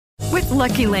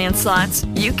Lucky Land Slots,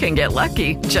 you can get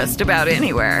lucky just about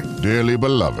anywhere. Dearly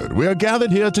beloved, we are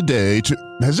gathered here today to...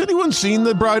 Has anyone seen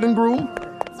the bride and groom?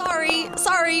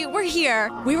 Sorry, we're here.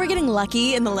 We were getting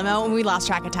lucky in the limo and we lost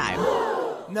track of time.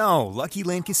 No, Lucky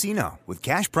Land Casino, with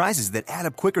cash prizes that add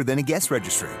up quicker than a guest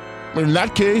registry. In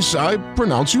that case, I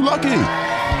pronounce you lucky.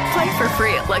 Play for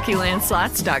free at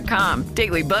LuckyLandSlots.com.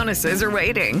 Daily bonuses are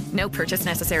waiting. No purchase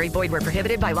necessary. Void where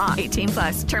prohibited by law.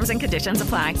 18+. Terms and conditions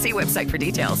apply. See website for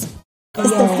details. It's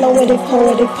the Poetic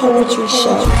Poetry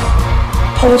Show.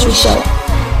 Poetry Show.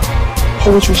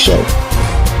 Poetry Show.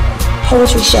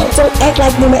 Poetry Show. Don't act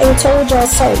like Nima ain't told y'all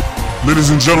so.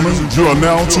 Ladies and gentlemen, you are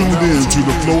now tuned in to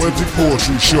the Oetic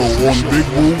Poetry Show on Big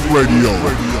Woo Radio.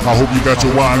 I hope you got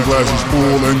your wine glasses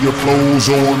full and your flows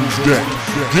on deck.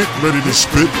 Get ready to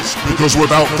spit, because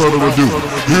without further ado,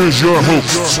 here's your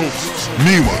hosts,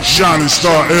 Nima, Shining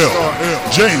Star L,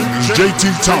 James JT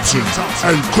Thompson,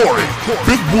 and Corey,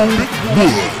 Big Woo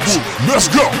Woods. Let's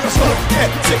go!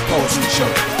 Poetic Poetry Show.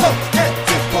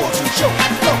 Poetic Poetry Show.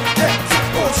 Poetic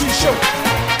Poetry Show.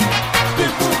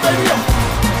 Big Woo Radio.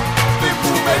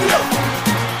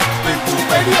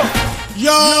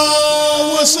 Yo,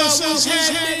 what's up? What's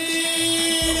happening?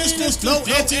 It's the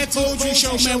Poetic Poetry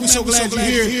Show, man. We're so glad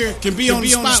you're here. Can be on the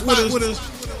spot with us.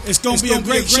 It's gonna be a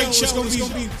great show. It's gonna be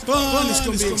fun. It's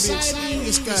gonna be exciting.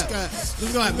 We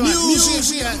got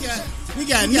music. We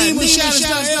got Nima,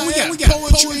 we got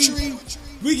poetry.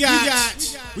 We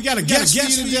got a guest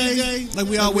today, like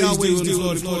we always do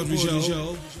on the Poetry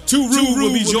Show. Too Rude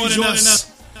will be joining us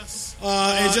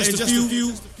in just a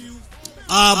few.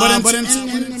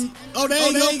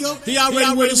 There you go. He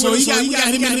already with us, so we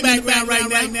got him in the background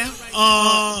right now.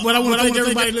 But I want to thank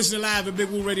everybody listening live at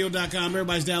BigWooRadio.com.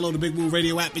 Everybody's download the Big Woo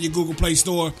Radio app in your Google Play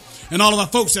Store. And all of our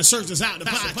folks that search us out, the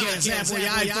podcast app on your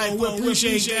iPhone, we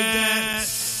appreciate that.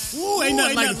 Ooh, ain't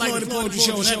nothing like the Poetry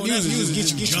Show. That music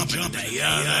just get you jumping today.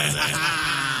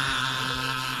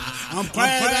 I'm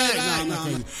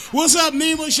proud. What's up,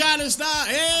 Nima, Shining Star?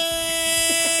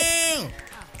 Hey!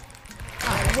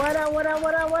 What up?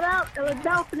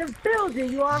 Philadelphia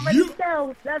building. You already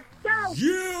know. Let's go.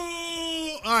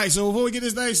 Yeah. All right, so before we get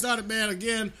this thing started, man,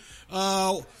 again,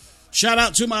 shout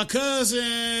out to my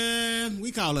cousin.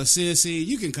 We call her Sissy.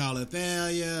 You can call her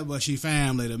Thalia, but she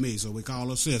family to me, so we call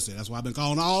her Sissy. That's why I've been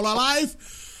calling her all her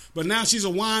life. But now she's a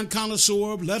wine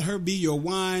connoisseur. Let her be your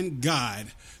wine guide.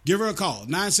 Give her a call,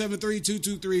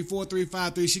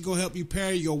 973-223-4353. She going to help you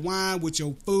pair your wine with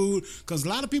your food, because a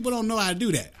lot of people don't know how to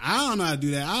do that. I don't know how to do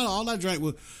that. All I drank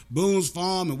was Boone's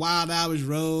Farm and Wild Irish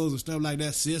Rose and stuff like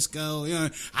that, Cisco. You know,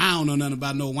 I don't know nothing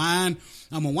about no wine.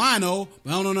 I'm a wino,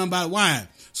 but I don't know nothing about wine.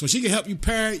 So she can help you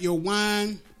pair your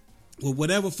wine with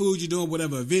whatever food you're doing,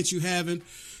 whatever event you're having.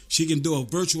 She can do a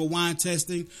virtual wine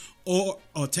testing or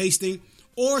tasting.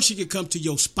 Or she can come to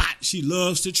your spot. She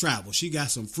loves to travel. She got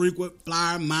some frequent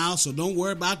flyer miles, so don't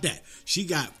worry about that. She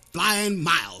got flying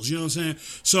miles, you know what I'm saying?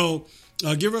 So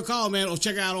give her a call, man, or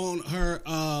check out on her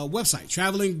website,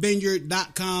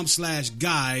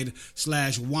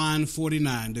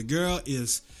 travelingvineyard.com/guide/wine49. The girl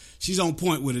she's on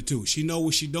point with it too. She know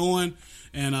what she's doing,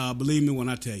 and believe me when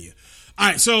I tell you. All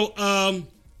right, so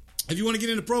if you want to get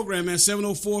in the program, man,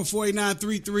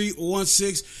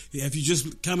 704-489-3316. If you're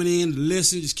just coming in to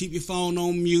listen, just keep your phone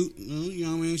on mute, you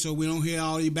know what I mean, so we don't hear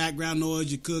all your background noise,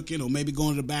 you're cooking, or maybe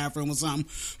going to the bathroom or something,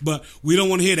 but we don't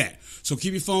want to hear that. So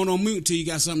keep your phone on mute until you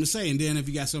got something to say, and then if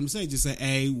you got something to say, just say,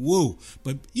 hey, woo.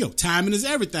 But, timing is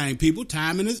everything, people.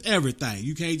 Timing is everything.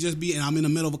 You can't just be, and I'm in the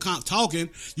middle of talking,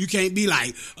 you can't be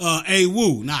like, hey,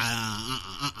 woo. Nah,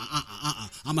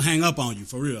 I'm going to hang up on you,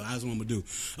 for real. That's what I'm going to do.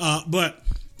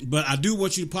 But I do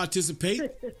want you to participate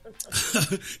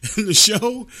in the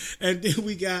show. And then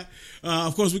we got,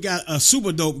 of course, we got a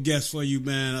super dope guest for you,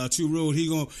 man. Too Rude. He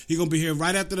gonna be here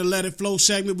right after the Let It Flow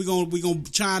segment. We gonna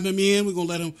chime him in. We're gonna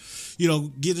let him,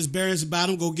 get his bearings about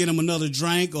him. Go get him another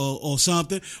drink or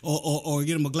something, or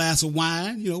get him a glass of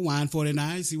wine. Wine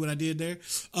 49. See what I did there?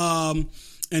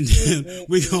 And then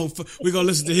we're gonna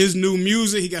listen to his new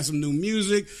music. He got some new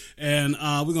music, and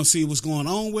we're gonna see what's going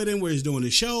on with him, where he's doing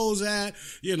his shows at,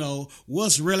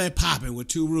 what's really popping with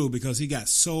Too Rude, because he got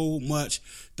so much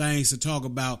things to talk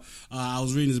about. I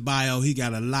was reading his bio. He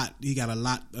got a lot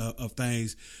of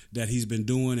things that he's been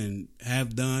doing and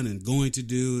have done and going to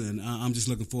do, and I'm just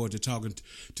looking forward to talking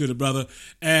to the brother.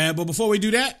 But before we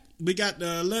do that, we got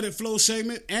the Let It Flow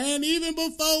segment, and even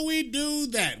before we do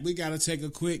that, we got to take a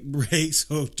quick break,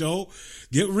 so don't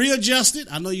get readjusted.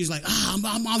 I know you're like,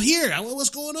 I'm here.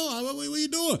 What's going on? What are you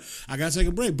doing? I got to take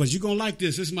a break, but you're going to like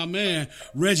this. This is my man,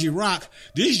 Reggie Rock.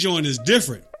 This joint is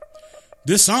different.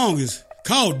 This song is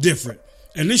called Different,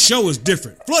 and this show is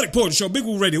different. Flooded Poetry Show, Big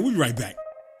Woo Radio. We'll be right back.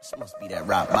 This must be that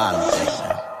rock bottom thing,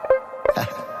 man.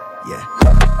 Yeah.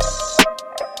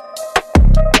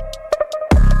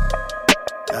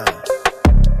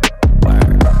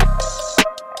 Word.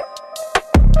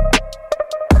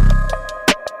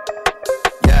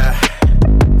 Yeah.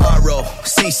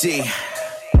 R-O-C-C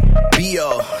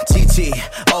B-O-T-T,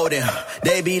 oh them,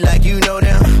 they be like you know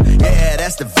them. Yeah,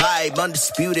 that's the vibe,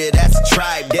 undisputed, that's a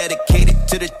tribe, dedicated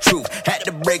to the truth. Had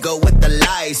to break up with the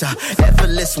lies,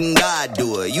 effortless when God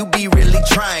do it. You be really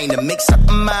trying to make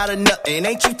something out of nothing.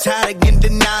 Ain't you tired of getting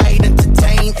denied?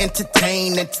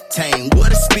 Entertain.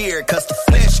 What a spirit, cause the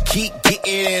flesh keep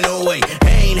getting in the way.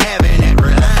 Ain't having that,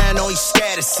 relying on your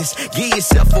statuses. Give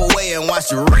yourself away and watch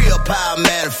the real power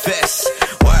manifest.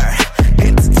 Word.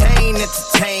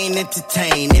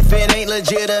 Entertain. If it ain't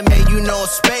legitimate, you know a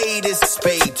spade is a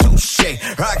spade. Touche.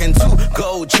 Rockin' 2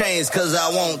 gold chains cause I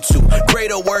want to.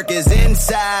 Greater work is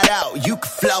inside out. You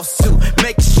can floss too.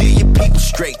 Make sure your people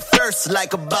straight. First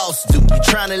like a boss do. You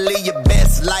tryna live your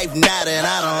best life now that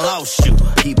I done lost you.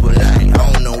 People like,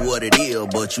 I don't know what it is,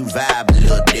 but you vibe a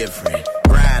little different.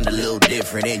 Grind a little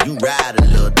different and you ride a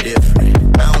little different.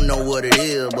 I don't know what it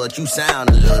is, but you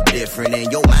sound a little different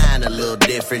and your mind a little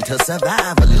different to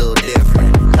survive a little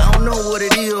different. I don't know what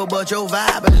it is, but your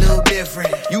vibe a little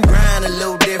different. You grind a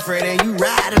little different and you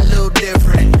ride a little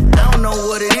different. I don't know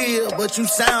what it is, but you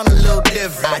sound a little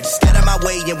different. I just got out my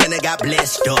way and when I got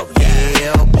blessed up,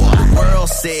 yeah, boy. The world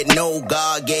said no,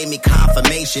 God gave me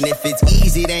confirmation. If it's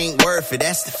easy, it ain't worth it.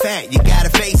 That's the fact, you gotta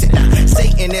face it. Now,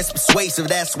 Satan is persuasive,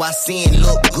 that's why sin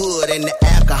look good. And the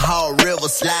alcohol river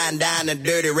sliding down the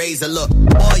dirty razor. Look,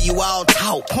 boy, you all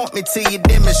talk. Point me to your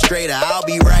demonstrator, I'll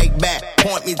be right back.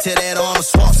 Point me to that Arnold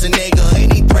Schwarzenegger.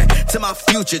 Any threat to my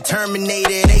future,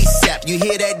 terminated ASAP. You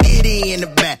hear that Diddy in the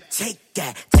back. Take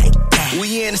that.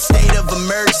 We in a state of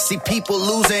emergency, people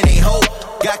losing their hope.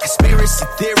 Got conspiracy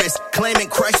theorists claiming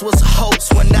Christ was a hoax.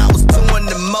 When I was doing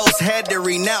the most, had to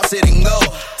renounce it and go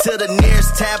to the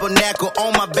nearest tabernacle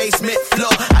on my basement floor.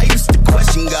 I used to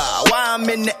question God, why I'm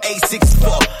in the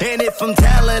A64. And if I'm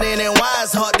talented and why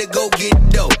it's hard to go get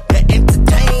dope.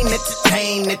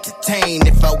 Entertain.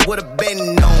 If I would've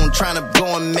been known, tryna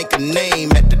go and make a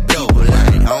name at the door.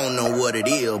 Like, I don't know what it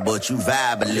is, but you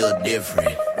vibe a little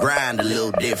different. Grind a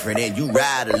little different and you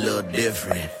ride a little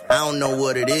different. I don't know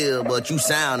what it is, but you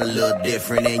sound a little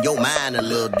different and your mind a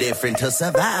little different to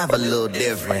survive a little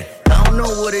different. I don't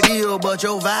know what it is, but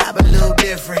your vibe a little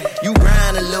different. You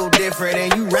grind a little different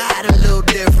and you ride a little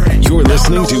different. You're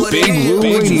listening to Big Woo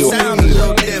Radio. Sound a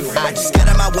little different. I just got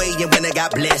out my way and when I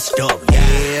got blessed up,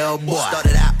 yeah, boy.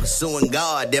 Started out pursuing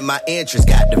God, then my interests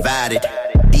got divided.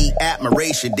 Deep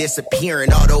admiration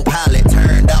disappearing, autopilot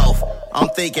turned off. I'm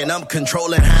thinking I'm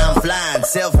controlling how I'm flying.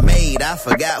 Self-made, I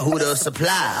forgot who to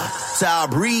supply. So I'm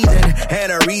breathing,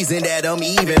 and a reason that I'm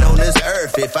even on this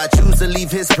earth. If I choose to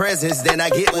leave his presence, then I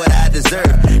get what I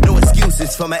deserve. No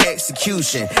excuses for my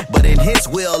execution, but in his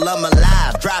will I'm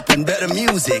alive, dropping better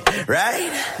music,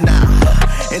 right? Nah,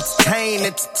 entertain.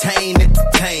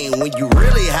 When you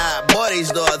really hot, boy, they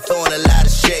start throwing a lot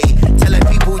of shade. Telling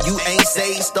people you ain't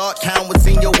saved, start counting what's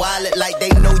in your wallet like they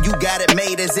know you got it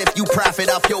made, as if you profit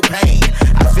off your pain.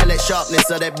 I feel that sharpness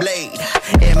of that blade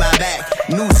in my back.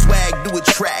 New swag, do a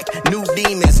track. New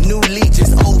demons, new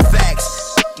leeches, old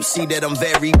facts. You see that I'm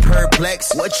very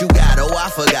perplexed. What you got? Oh, I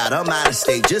forgot. I'm out of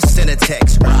state. Just send a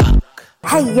text. Rock.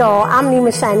 Hey y'all, I'm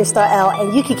Nima Shining Star L,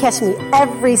 and you can catch me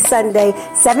every Sunday,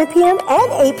 7 p.m.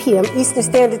 and 8 p.m. Eastern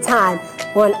Standard Time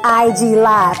on IG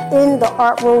Live in the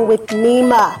Art Room with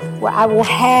Nima, where I will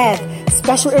have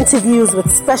special interviews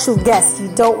with special guests you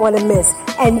don't want to miss.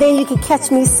 And then you can catch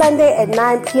me Sunday at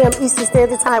 9 p.m. Eastern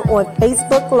Standard Time on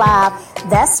Facebook Live.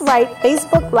 That's right,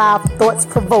 Facebook Live, Thoughts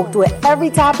Provoked, where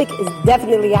every topic is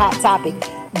definitely a hot topic.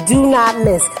 Do not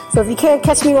miss. So if you can't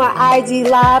catch me on IG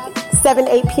Live, 7,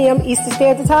 8 p.m. Eastern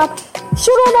Standard Time,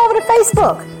 shoot on over to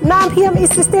Facebook, 9 p.m.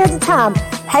 Eastern Standard Time.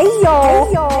 Hey, y'all.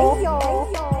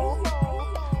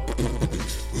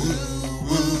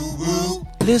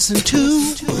 Listen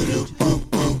to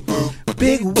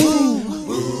Big Woo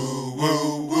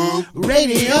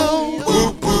Radio.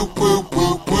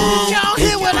 Y'all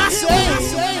hear what I say?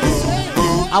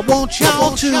 I want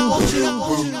y'all to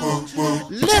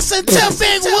listen to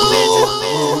Big Woo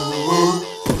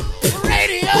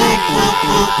Radio.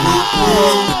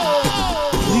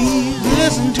 Please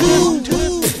listen to.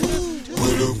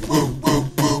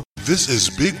 This is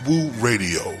Big Woo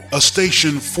Radio, a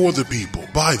station for the people,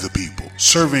 by the people,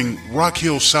 serving Rock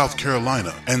Hill, South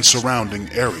Carolina and surrounding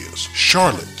areas,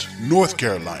 Charlotte, North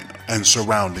Carolina and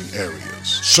surrounding areas,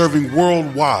 serving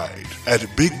worldwide at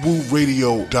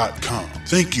bigwooradio.com.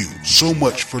 Thank you so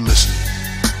much for listening.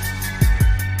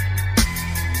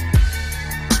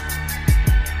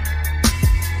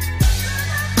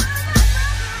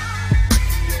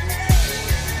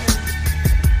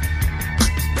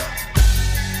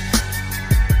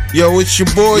 Yo, it's your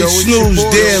boy Snooze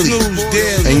Daily,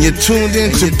 and you're tuned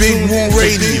in to Big Woo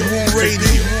Radio.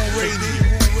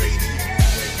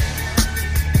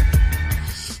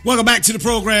 Welcome back to the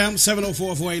program,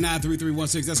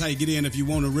 704-489-3316. That's how you get in if you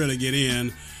want to really get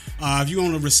in. If you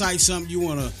want to recite something, you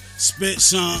want to spit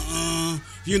something,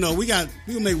 we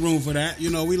make room for that.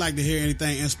 We like to hear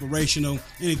anything inspirational,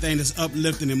 anything that's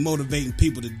uplifting and motivating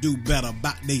people to do better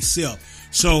about themselves.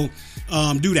 So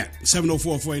do that.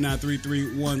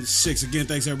 704-489-3316. Again,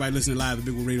 thanks everybody listening live at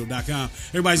BigWooRadio.com.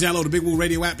 Everybody's download the Big Woo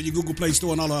Radio app in your Google Play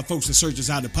Store, and all of our folks that search us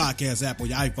out the podcast app on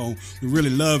your iPhone. We really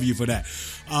love you for that.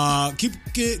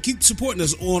 Keep supporting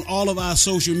us on all of our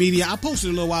social media. I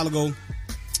posted a little while ago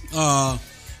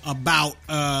about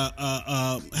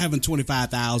having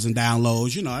 25,000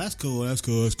 downloads. That's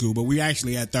cool. But we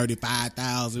actually had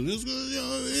 35,000.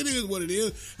 It is what it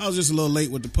is. I was just a little late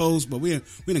with the post, but we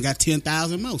done got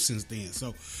 10,000 more since then.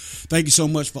 So thank you so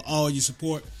much for all your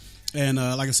support. And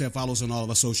like I said, follow us on all of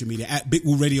our social media at Big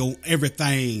Woo Radio.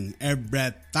 Everything.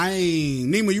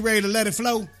 Nima, you ready to let it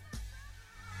flow?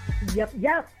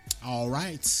 Yep. All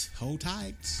right. Hold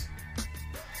tight.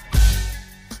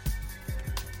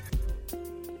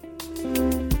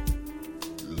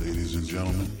 Ladies and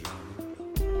gentlemen,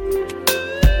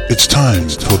 it's time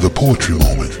for the poetry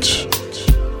moment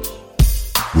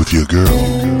with your girl,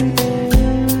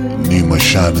 Nima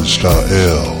Shining Star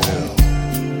L.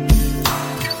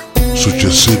 So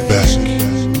just sit back,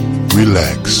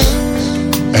 relax,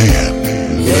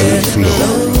 and let it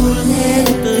flow.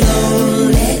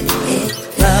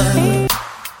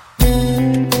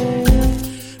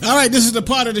 All right, this is the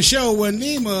part of the show where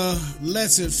Nima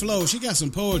lets it flow. She got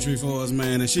some poetry for us,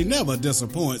 man, and she never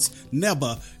disappoints.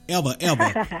 Never, ever,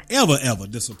 ever, ever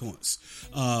disappoints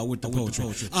with the poetry.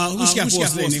 Who she got for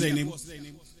us today, Nima?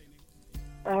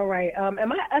 All right.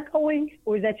 Am I echoing,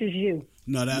 or is that just you?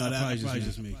 No, that's probably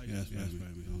just me. Yes.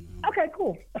 Okay,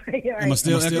 cool. All right. Am I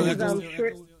still echoing?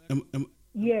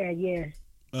 Yeah.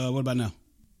 What about now?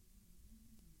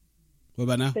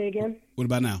 Say again. What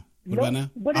about now? But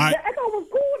the echo was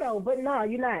cool though. But no,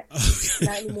 you're not.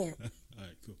 Not anymore. All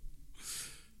right, cool.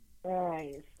 All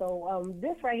right. So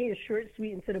this right here is short,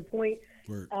 sweet, and to the point.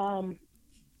 Word. I'm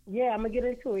gonna get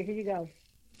into it. Here you go.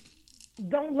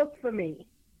 Don't look for me.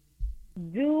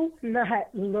 Do not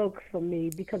look for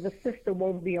me because a sister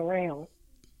won't be around.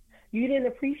 You didn't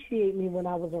appreciate me when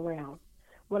I was around.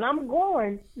 When I'm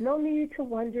gone, no need to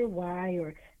wonder why,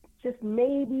 or just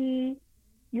maybe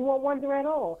you won't wonder at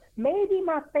all. Maybe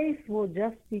my face will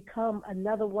just become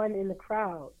another one in the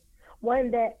crowd. One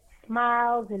that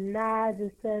smiles and nods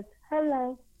and says,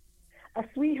 hello. A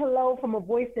sweet hello from a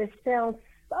voice that sounds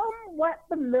somewhat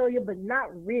familiar, but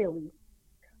not really.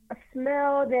 A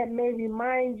smell that may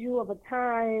remind you of a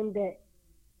time that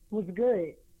was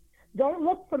good. Don't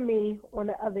look for me on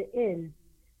the other end.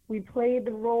 We played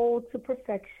the role to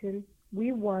perfection.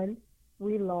 We won.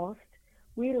 We lost.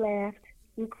 We laughed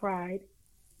and cried.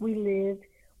 We lived,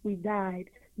 we died.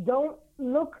 Don't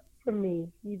look for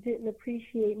me. You didn't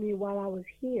appreciate me while I was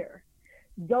here.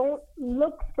 Don't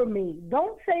look for me.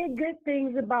 Don't say good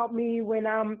things about me when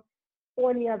I'm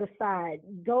on the other side.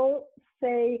 Don't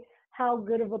say how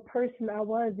good of a person I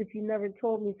was if you never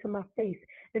told me to my face.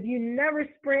 If you never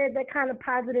spread that kind of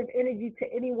positive energy to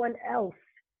anyone else.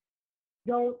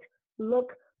 Don't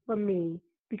look for me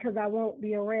because I won't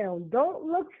be around. Don't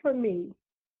look for me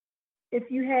if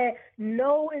you had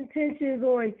no intentions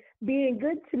on being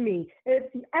good to me. If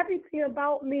everything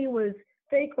about me was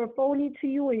fake or phony to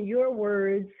you in your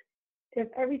words, if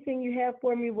everything you had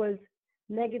for me was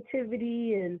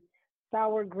negativity and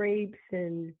sour grapes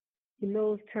and your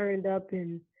nose turned up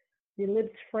and your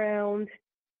lips frowned,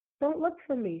 don't look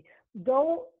for me.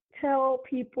 Don't tell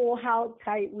people how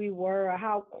tight we were or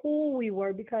how cool we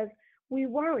were because we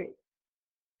weren't.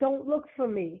 Don't look for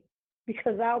me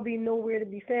because I'll be nowhere to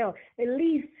be found, at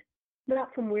least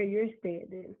not from where you're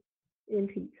standing. In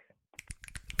peace.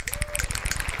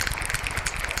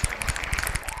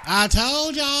 I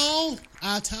told y'all.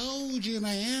 I told you,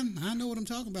 man. I know what I'm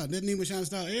talking about. That Nima Shining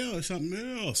Star L or something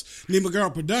else. Nima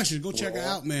Girl Productions. Go check her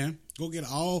out, man. Go get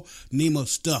all Nima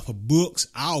stuff, her books,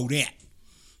 all that.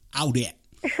 All that.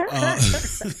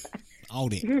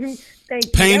 Thank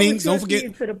you. Paintings. Don't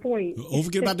forget. To the point. Don't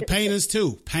forget about the paintings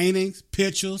too. Paintings,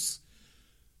 pictures.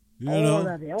 You all know,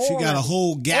 of it. she got a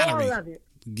whole gallery. All of it.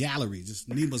 Gallery, just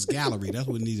Nima's gallery. That's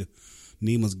what we need.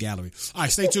 Nima's gallery. All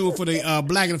right, stay tuned for the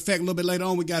Black in Effect a little bit later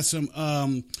on. We got some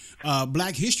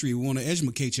Black history we want to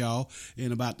educate y'all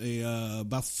in about 30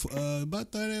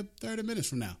 minutes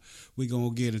from now. We're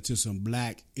gonna get into some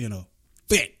Black in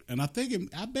Effect, and I bet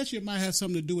you it might have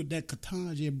something to do with that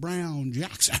Ketanji Brown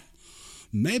Jackson.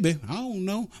 Maybe. I don't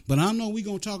know. But I know we're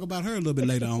going to talk about her a little bit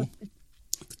later on.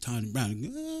 Tony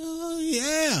Brown. Oh,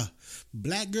 yeah.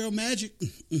 Black girl magic.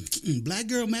 Black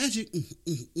girl magic.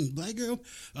 Black girl.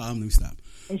 Let me stop.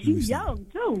 And she's young,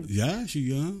 too. Yeah, she's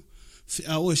young.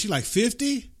 What, she like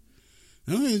 50?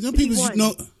 I mean, some people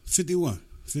know 51.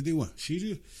 51.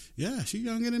 She's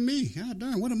younger than me. God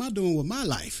darn, what am I doing with my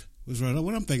life? What's right?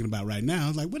 What I'm thinking about right now. I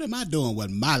was like, what am I doing with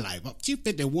my life? She's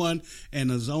 51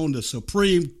 and is on the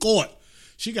Supreme Court.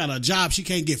 She got a job she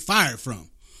can't get fired from.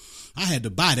 I had to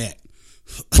buy that.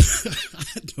 I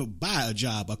had to buy a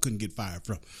job I couldn't get fired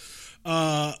from.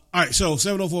 All right, so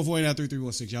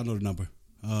 704-489-3316. Y'all know the number.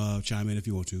 Chime in if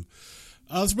you want to.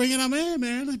 Let's bring in our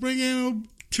man. Let's bring in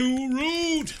Too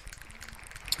Rude.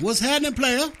 What's happening,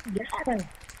 player? Yeah.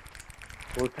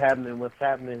 What's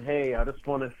happening? Hey, I just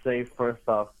want to say first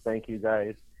off, thank you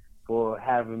guys for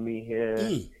having me here.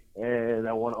 And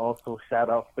I want to also shout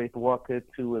out Faith Walker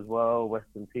too as well. Rest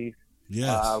in peace.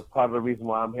 Yes. Part of the reason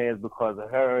why I'm here is because of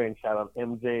her, and shout out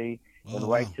MJ and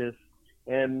Righteous.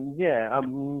 And yeah,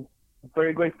 I'm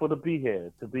very grateful to be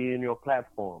here, to be in your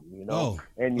platform, you know.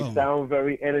 And you sound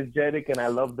very energetic, and I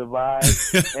love the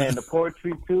vibe and the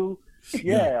poetry too.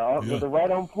 Yeah. Right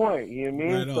on point. You know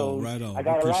what I mean? Right on. I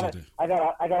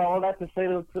got I got all that to say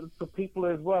to people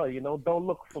as well. You know, don't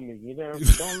look for me. You know,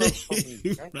 don't look for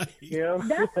me. Right? You know,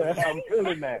 I'm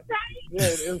feeling that. Yeah, you know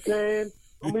what I'm saying.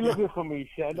 Don't be looking for me,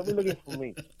 Shad. Don't be looking for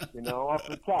me. You know, off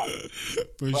the top.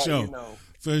 For sure.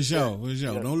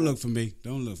 Don't look for me.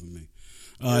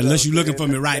 Unless you're looking for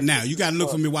me right now. You got to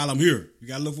look for me while I'm here. You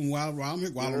got to look for me while I'm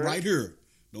here, while I'm right here.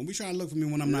 Don't be trying to look for me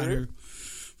when I'm not here.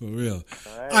 For real.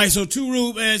 All right, so Too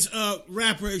Rude as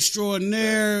rapper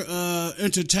extraordinaire,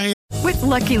 entertainer. With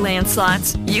Lucky Land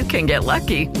Slots, you can get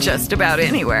lucky just about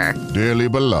anywhere. Dearly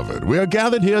beloved, we are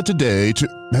gathered here today to...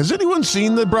 Has anyone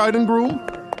seen the bride and groom?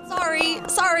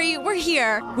 Sorry, we're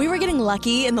here. We were getting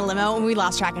lucky in the limo and we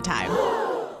lost track of time.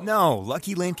 No,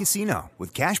 Lucky Land Casino,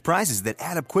 with cash prizes that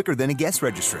add up quicker than a guest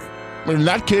registry. In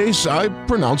that case, I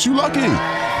pronounce you lucky.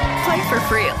 Play for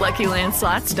free at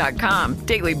LuckyLandSlots.com.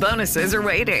 Daily bonuses are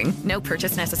waiting. No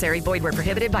purchase necessary. Void where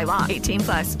prohibited by law.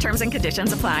 18+. Terms and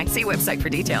conditions apply. See website for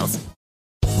details.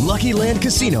 Lucky Land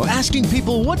Casino, asking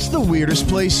people, what's the weirdest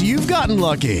place you've gotten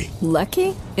lucky?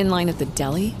 Lucky? In line at the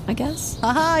deli, I guess?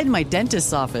 Aha, in my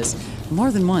dentist's office.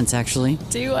 More than once, actually.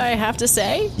 Do I have to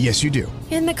say? Yes, you do.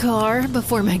 In the car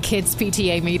before my kids'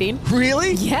 PTA meeting.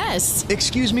 Really? Yes.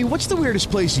 Excuse me, what's the weirdest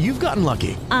place you've gotten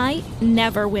lucky? I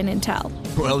never win and tell.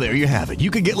 Well, there you have it. You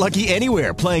can get lucky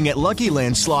anywhere, playing at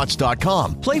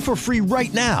LuckyLandSlots.com. Play for free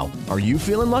right now. Are you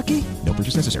feeling lucky? No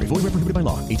purchase necessary. Void where prohibited by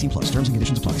law. 18+. Terms and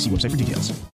conditions apply. See website for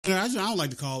details. I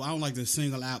don't like to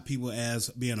single out people as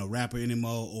being a rapper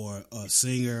anymore or a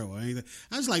singer or anything.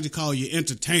 I just like to call you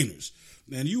entertainers.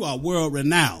 And you are world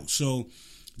renowned. So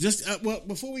just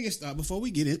before we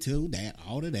get into that,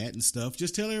 all of that and stuff,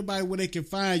 just tell everybody where they can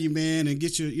find you, man, and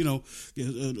get your,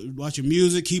 watch your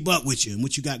music, keep up with you and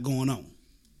what you got going on.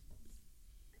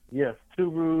 Yes, Too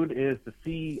Rude is the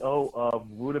CEO of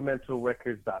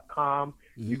rudimentalrecords.com.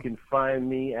 You can find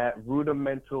me at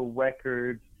Rudimental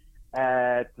Records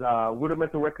at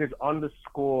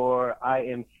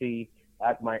rudimentalrecords_INC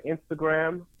at my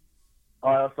Instagram.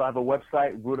 I also have a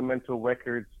website,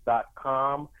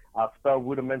 rudimentalrecords.com. I'll spell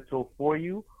rudimental for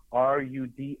you,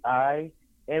 RUDIMENTAL,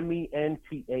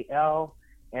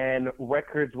 and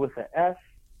records with an S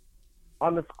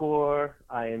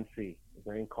 _INC.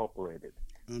 They're incorporated.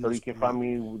 So you can find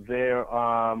me there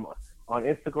on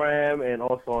Instagram and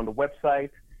also on the website.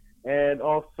 And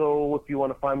also, if you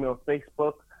want to find me on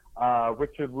Facebook,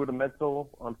 Richard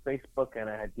Rudimental on Facebook, and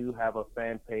I do have a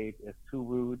fan page, it's Too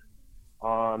Rude,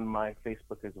 on my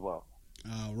Facebook as well.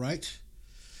 All right,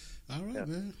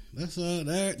 man. That's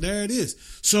there it is.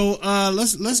 So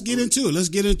let's get into it. Let's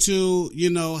get into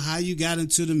how you got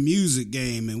into the music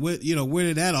game and where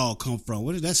did that all come from?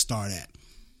 Where did that start at?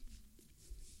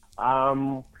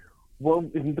 Well,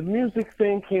 the music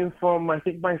thing came from, I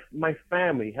think, my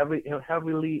family,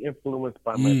 heavily influenced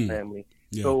by my family.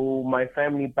 Yeah. So my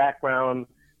family background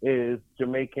is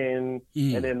Jamaican,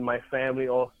 and then my family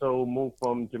also moved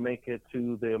from Jamaica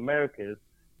to the Americas.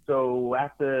 So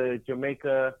after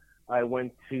Jamaica, I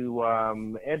went to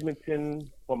Edmonton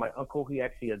for my uncle. He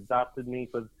actually adopted me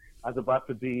because I was about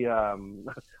to be, I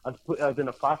was in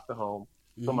a foster home.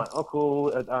 So my uncle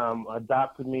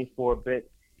adopted me for a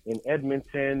bit in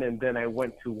Edmonton, and then I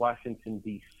went to Washington,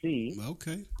 D.C.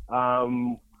 Okay.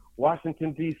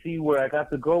 Washington, D.C., where I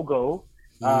got the go-go.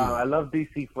 I love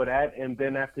D.C. for that. And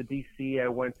then after D.C., I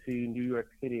went to New York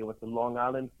City. I went to Long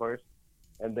Island first,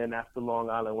 and then after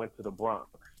Long Island, I went to the Bronx.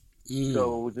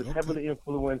 So just heavily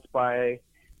influenced by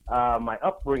my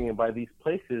upbringing by these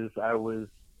places, I was,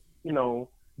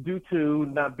 due to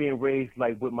not being raised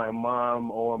like with my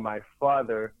mom or my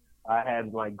father, I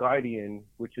had my guardian,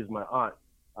 which is my aunt,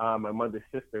 my mother's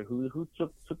sister, who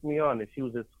took me on, and she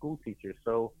was a school teacher.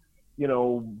 So,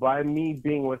 by me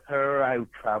being with her, I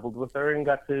traveled with her and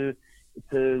got to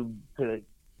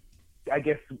I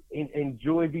guess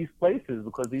enjoy these places,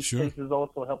 because these places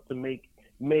also helped to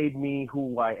made me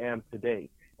who I am today,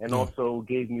 and also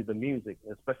gave me the music,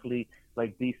 especially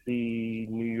like DC,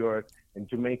 New York, and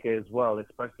Jamaica as well,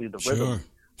 especially the rhythm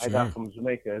I got from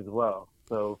Jamaica as well.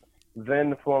 So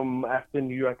then after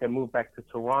New York, I moved back to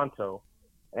Toronto,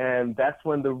 and that's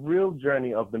when the real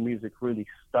journey of the music really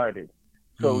started.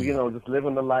 So, just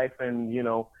living the life, and,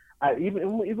 I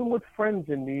even with friends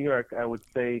in New York, I would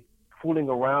say, fooling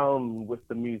around with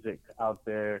the music out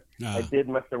there. I did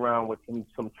mess around with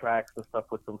some tracks and stuff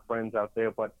with some friends out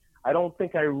there, but I don't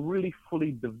think I really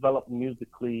fully developed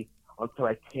musically until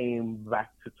I came back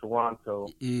to Toronto,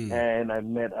 and I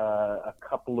met a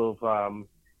couple of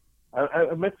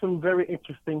I met some very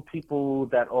interesting people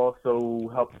that also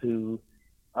helped to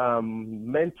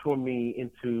mentor me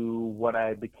into what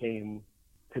I became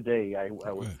today,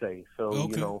 I would say. So,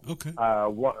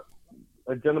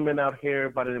 a gentleman out here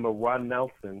by the name of Ron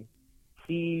Nelson,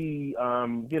 he,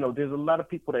 there's a lot of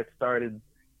people that started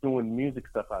doing music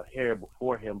stuff out here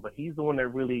before him, but he's the one that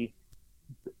really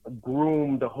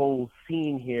groomed the whole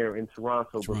scene here in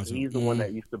Toronto. Because he's the one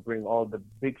that used to bring all the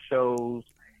big shows,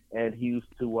 and he used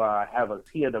to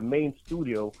he had a main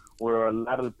studio where a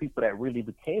lot of the people that really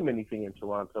became anything in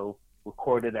Toronto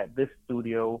recorded at this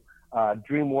studio.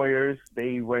 Dream Warriors,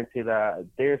 they rented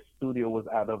their studio was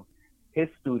out of his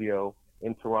studio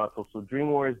in Toronto. So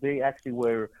Dream Warriors, they actually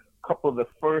were a couple of the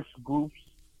first groups,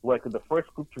 like the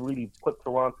first group to really put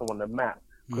Toronto on the map.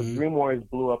 Because Dream Warriors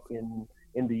blew up in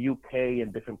the UK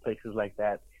and different places like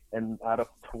that. And out of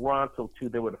Toronto too,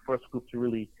 they were the first group to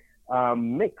really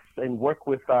mix and work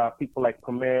with people like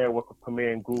Premier, work with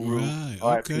Premier and Guru,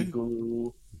 RIP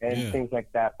Guru, and things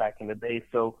like that back in the day.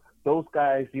 So those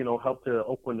guys, helped to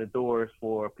open the doors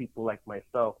for people like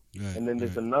myself. And then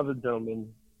there's another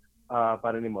gentleman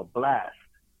by the name of Blast.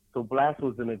 So Blast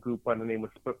was in a group by the name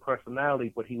of Split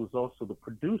Personality, but he was also the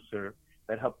producer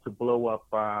that helped to blow up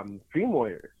Dream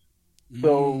Warriors.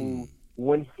 So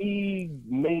when he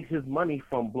made his money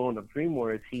from blowing up Dream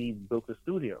Warriors, he built a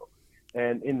studio.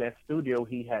 And in that studio,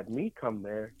 he had me come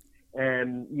there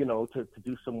and, to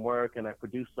do some work. And I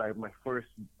produced my first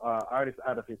artist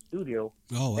out of his studio.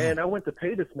 Oh, wow. And I went to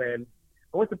pay this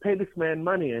man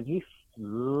money, and he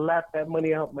slapped that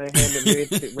money out my hand,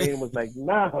 and Rain was like,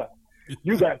 nah,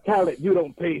 you got talent, you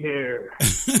don't pay here.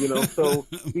 So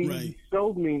he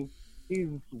showed me he's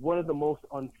one of the most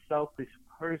unselfish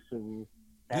persons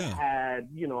that had,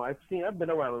 I've been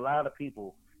around a lot of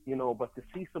people, but to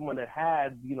see someone that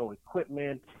had,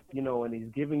 equipment, and he's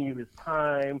giving you his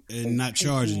time and not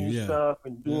charging you stuff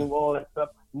and doing all that stuff.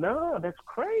 No, that's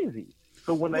crazy.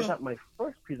 So when I got my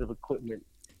first piece of equipment,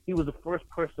 he was the first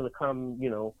person to come,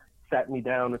 sat me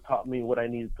down and taught me what I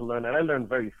needed to learn. And I learned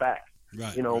very fast,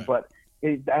 but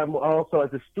I'm also,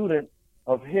 as a student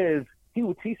of his, he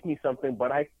would teach me something,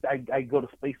 but I go to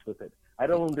space with it. I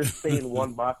don't just stay in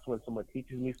one box when someone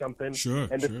teaches me something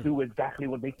and just do exactly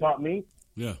what they taught me.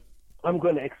 Yeah. I'm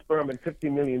going to experiment 50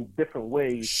 million different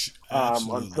ways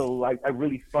until I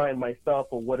really find myself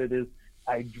or what it is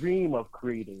I dream of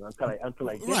creating until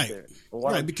I get there.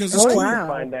 Right, because it's cool to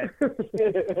find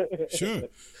that. Sure,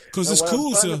 because it's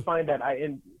cool to find that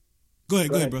Go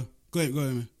ahead, bro. Go ahead,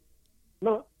 man.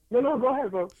 No, go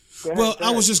ahead, bro.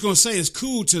 I was just going to say it's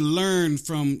cool to learn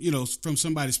from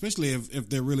somebody, especially if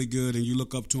they're really good and you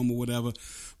look up to them or whatever.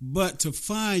 But to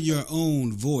find your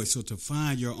own voice or to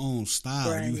find your own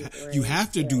style, you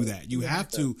have to do that. You have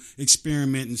to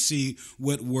experiment and see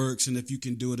what works, and if you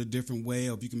can do it a different way,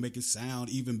 or if you can make it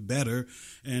sound even better.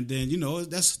 And then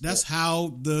that's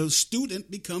how the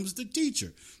student becomes the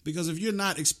teacher. Because if you're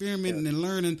not experimenting and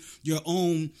learning your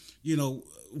own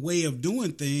way of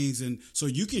doing things, and so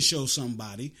you can show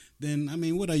somebody, then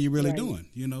what are you really doing?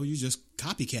 You just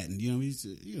copycatting.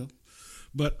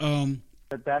 But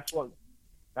that's what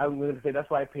I'm going to say. That's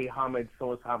why I pay so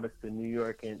much homage to New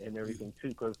York and everything too.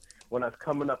 Because when I was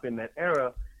coming up in that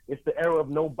era, it's the era of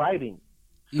no biting.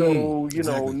 So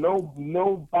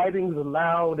no biting's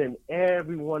allowed, and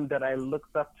everyone that I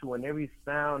looked up to and every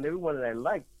sound, everyone that I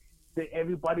liked,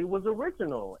 everybody was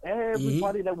original.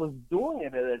 Everybody that was doing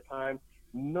it at that time.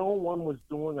 No one was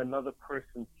doing another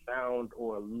person's sound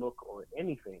or look or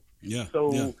anything.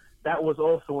 That was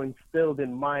also instilled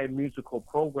in my musical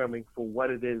programming for what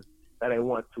it is that I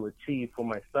want to achieve for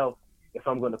myself. If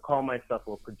I'm going to call myself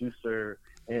a producer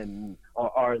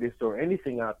or artist or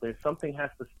anything out there, something has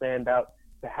to stand out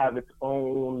to have its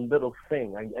own little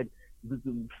thing.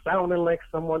 Sounding like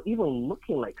someone, even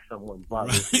looking like someone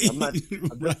bothers me. I'm not.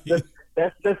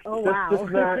 That's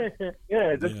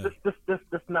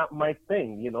not my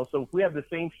thing, you know. So if we have the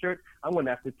same shirt, I'm gonna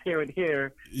have to tear it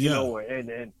here, you know,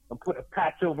 and put a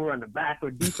patch over on the back or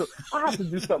do so. I have to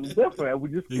do something different. We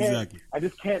just can't.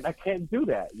 Exactly. I can't do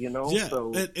that, you know. Yeah.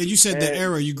 So, and you said the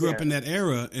era. You grew up in that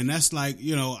era, and that's like,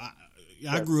 you know,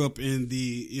 I grew up in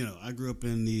the,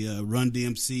 Run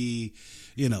DMC,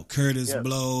 you know, Curtis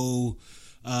Blow.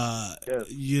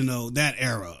 You know, that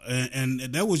era, and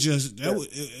that was just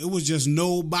it was just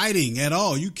no biting at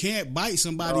all. You can't bite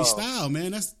somebody's style,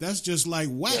 man. That's just like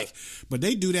whack. But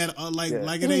they do that like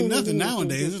it ain't nothing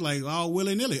nowadays. It's like all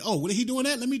willy nilly. Oh, what he doing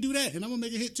that? Let me do that, and I'm gonna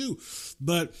make a hit too.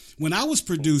 But when I was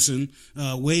producing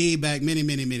way back many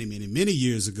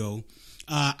years ago,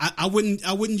 I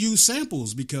wouldn't use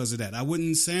samples because of that. I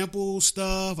wouldn't sample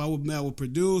stuff. I would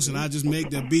produce, and I just make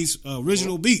the beats,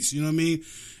 original beats. You know what I mean?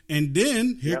 And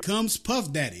then here comes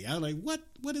Puff Daddy. I was like,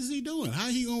 what is he doing? How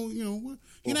he gonna, you know,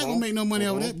 he's not gonna make no money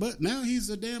out of that. But now he's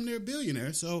a damn near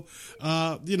billionaire. So,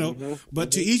 you know,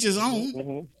 but to each his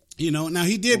own. You know, now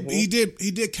he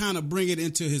did kind of bring it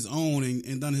into his own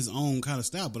and done his own kind of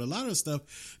style. But a lot of the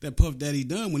stuff that Puff Daddy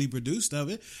done when he produced stuff,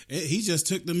 he just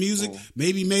took the music,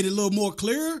 maybe made it a little more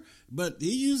clearer, but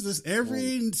he used this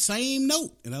every same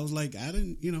note. And I was like, I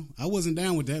wasn't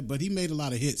down with that, but he made a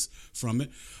lot of hits from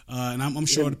it. And I'm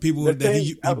sure the people that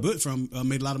he put from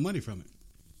made a lot of money from it.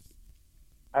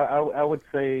 I would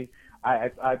say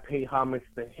I pay homage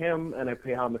to him and I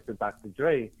pay homage to Dr.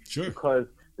 Dre. Sure. Because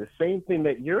the same thing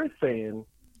that you're saying,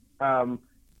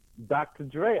 Dr.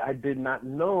 Dre, I did not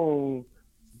know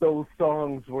those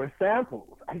songs were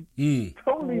samples. I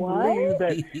totally believe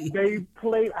that they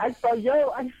played. I thought,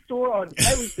 I saw on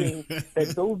everything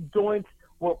that those joints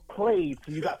were played.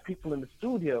 So you got people in the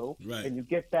studio, and you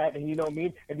get that, and you know what I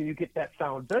mean? And then you get that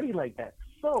sound dirty like that.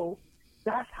 So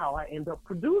that's how I end up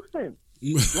producing,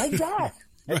 like that.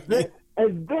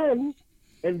 And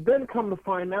then come to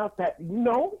find out that,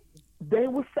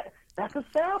 that's a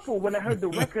sample. When I heard the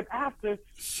record after,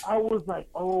 I was like,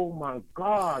 oh my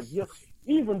God,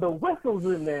 even the whistle's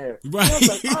in there. Right. I was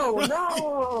like,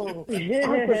 oh no.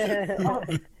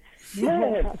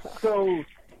 Man. So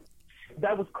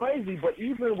that was crazy. But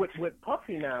even with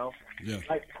Puffy now,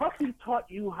 like Puffy taught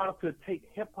you how to take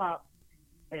hip hop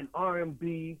and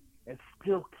R&B and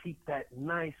still keep that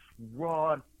nice,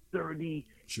 raw, dirty,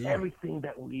 everything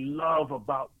that we love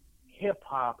about hip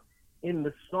hop in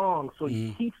the song. So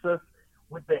he keeps us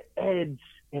with the edge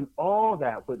and all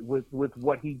that with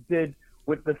what he did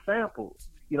with the samples.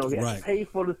 You know, he had to pay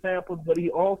for the samples, but he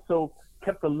also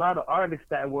kept a lot of artists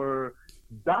that were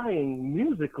dying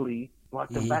musically, brought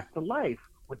them back to life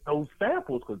with those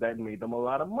samples because that made them a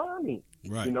lot of money.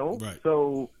 Right. You know? Right.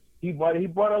 So he brought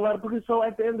a lot of people. So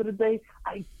at the end of the day,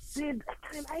 I did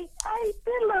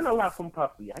learn a lot from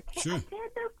Puffy. I can't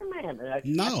diss the man. I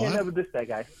can't ever diss that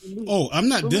guy. I'm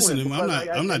not dissing him. I'm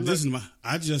not dissing him.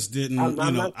 I just didn't.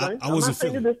 I wasn't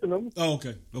feeling. Him. Oh,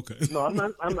 okay. No,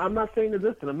 I'm not saying to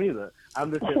diss him either.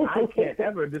 I'm just saying I can't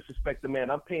ever disrespect the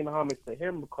man. I'm paying homage to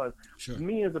him because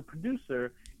me as a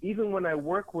producer, even when I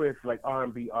work with like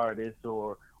R&B artists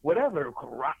or whatever,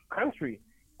 rock, country,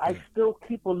 I still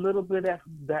keep a little bit of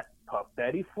that Puff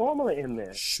Daddy formula in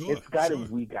there.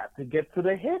 We got to get to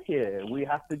the hit here. We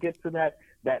have to get to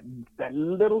that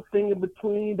little thing in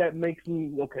between that makes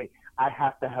me I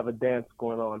have to have a dance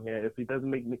going on here. If he doesn't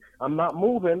make me, I'm not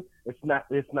moving. It's not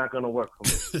going to work for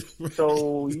me.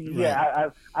 So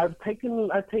I've taken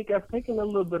a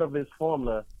little bit of his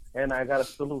formula. And I gotta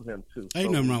salute him too.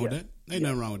 Ain't nothing wrong with that. Ain't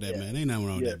nothing wrong with that, man. Ain't nothing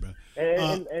wrong with that, bro.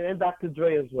 And Dr.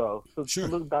 Dre as well. So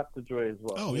salute Dr. Dre as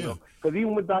well. Oh yeah. Because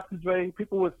even with Dr. Dre,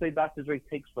 people would say Dr. Dre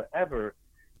takes forever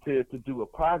to do a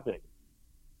project.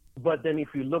 But then if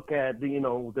you look at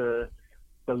the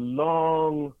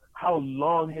how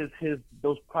long his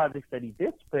those projects that he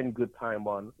did spend good time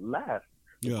on last.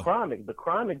 The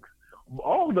Chronics.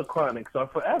 All the Chronics are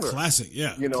forever. Classic,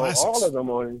 yeah. Classics. All of them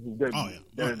are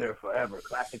they're forever.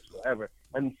 Classics forever.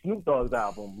 And Snoop Dogg's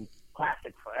album,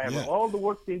 classic forever. Yeah. All the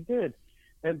work they did.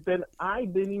 And then I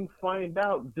didn't even find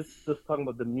out, just talking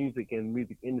about the music and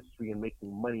music industry and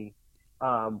making money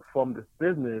from this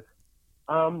business,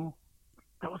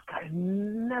 those guys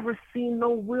never seen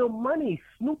no real money.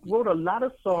 Snoop wrote a lot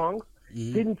of songs,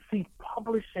 didn't see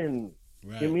publishing.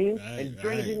 Right, you mean? And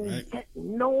Dre didn't get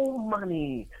no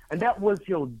money. And that was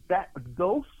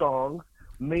those songs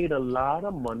made a lot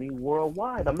of money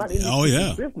worldwide. I'm not in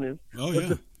the business.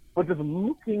 But just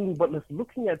looking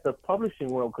at the publishing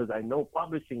world, because I know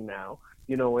publishing now,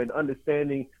 you know, and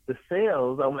understanding the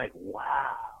sales, I'm like,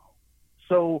 wow.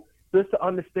 So just to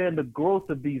understand the growth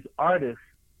of these artists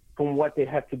from what they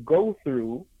had to go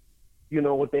through, you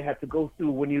know, what they had to go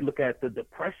through when you look at the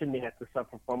depression they had to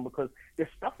suffer from, because their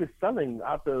stuff is selling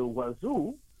out the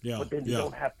wazoo, but then they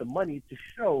don't have the money to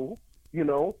show, you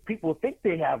know. People think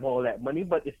they have all that money,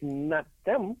 but it's not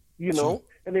them, you know,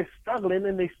 and they're struggling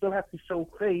and they still have to show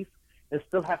face and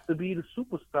still have to be the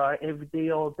superstar every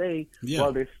day, all day,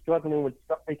 while they're struggling with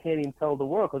stuff they can't even tell the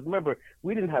world. Because remember,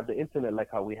 we didn't have the internet like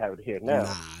how we have it here now.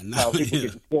 How people can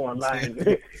just go online,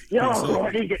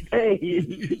 I didn't get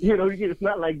paid. You know, it's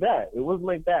not like that. It wasn't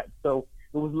like that. So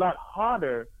it was a lot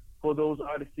harder for those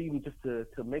artists even just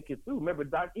to make it through. Remember,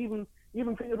 Doc, even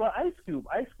thinking about Ice Cube.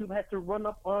 Ice Cube had to run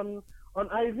up on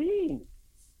IV.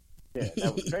 Yeah,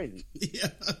 that was crazy. He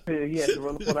had to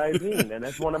run up on IV, and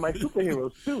that's one of my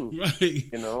superheroes too. Right.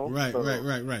 You know. Right. All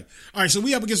right, so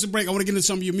we up against the break. I want to get into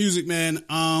some of your music, man.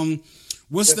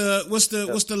 What's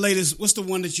the latest? What's the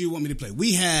one that you want me to play?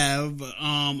 We have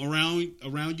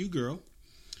around you, girl.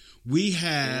 We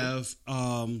have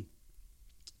I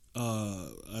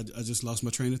just lost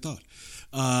my train of thought.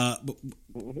 But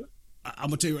I'm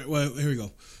gonna tell you right. Well, here we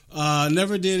go.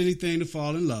 Never did anything to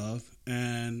fall in love.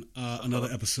 And another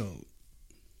episode.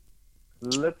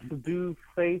 Let's do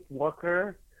Faith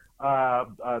Walker,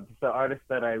 the artist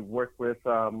that I worked with,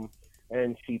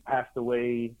 and she passed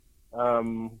away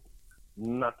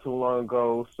not too long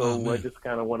ago. So I just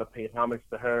kind of want to pay homage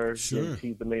to her. Sure.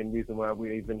 She's the main reason why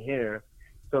we're even here.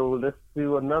 So let's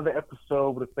do another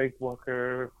episode with Faith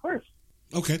Walker first.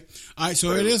 Okay. All right.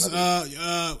 So it is,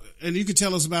 and you can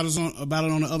tell us about it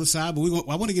on the other side. But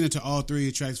I want to get into all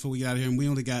three tracks before we get out of here, and we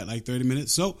only got like 30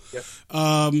 minutes. So,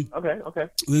 okay.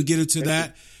 We'll get into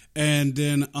that, and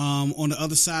then on the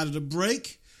other side of the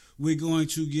break, we're going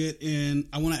to get in.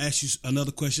 I want to ask you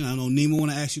another question. I know Nima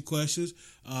want to ask you questions.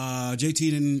 JT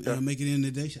didn't make it in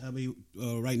today. I'll be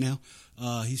right now.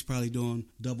 He's probably doing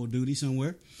double duty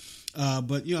somewhere.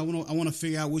 But you know, I want to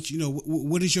figure out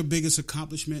what is your biggest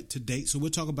accomplishment to date. So we'll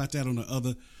talk about that on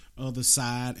the other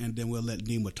side, and then we'll let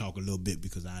Nima talk a little bit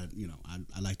because I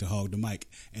like to hog the mic,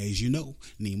 as you know,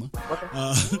 Nima.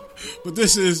 Okay. But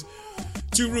this is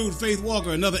Too Rude, Faith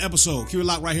Walker, another episode. Keep it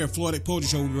locked right here, Floetic Poetry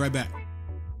Show. We'll be right back.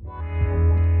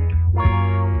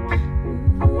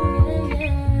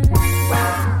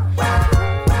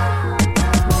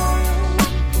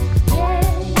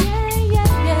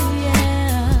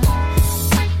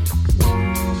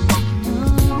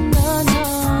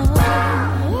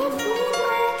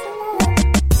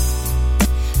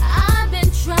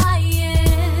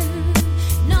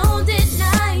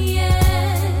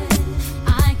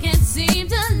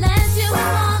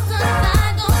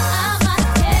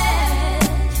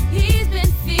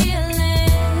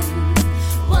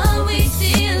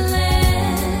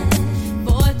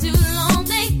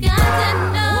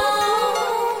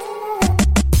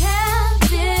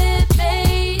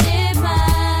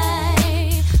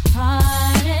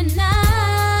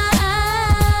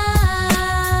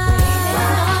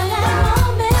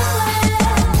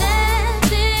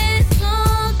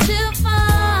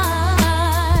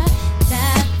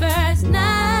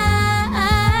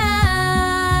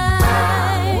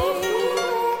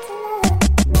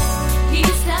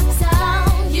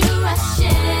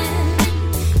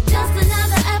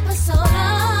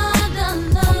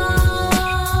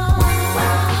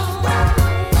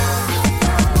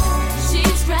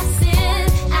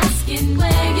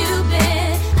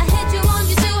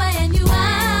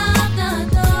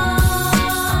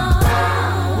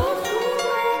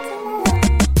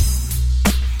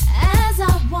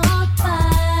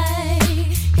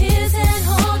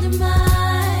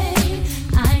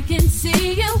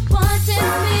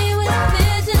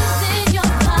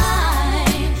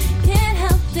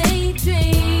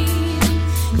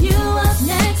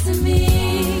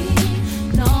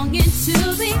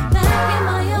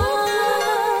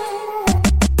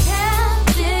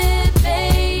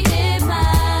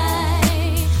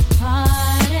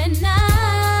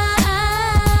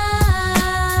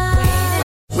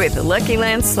 With the Lucky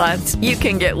Land Slots, you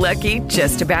can get lucky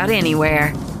just about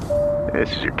anywhere.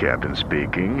 This is your captain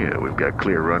speaking. We've got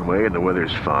clear runway and the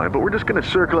weather's fine, but we're just going to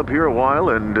circle up here a while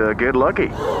and get lucky.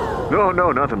 No,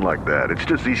 nothing like that. It's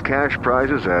just these cash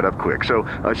prizes add up quick. So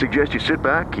I suggest you sit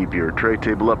back, keep your tray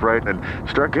table upright, and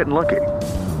start getting lucky.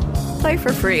 Play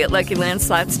for free at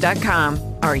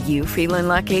LuckyLandSlots.com. Are you feeling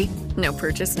lucky? No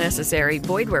purchase necessary.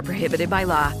 Void where prohibited by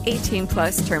law.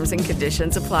 18+ terms and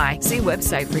conditions apply. See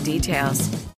website for details.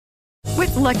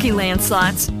 With Lucky Land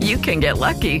Slots, you can get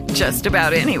lucky just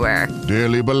about anywhere.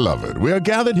 Dearly beloved, we are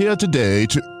gathered here today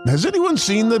to... Has anyone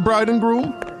seen the bride and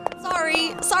groom?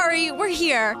 Sorry, we're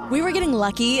here. We were getting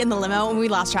lucky in the limo and we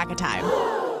lost track of time.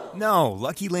 No,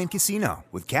 Lucky Land Casino,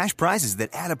 with cash prizes that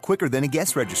add up quicker than a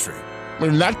guest registry.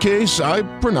 In that case, I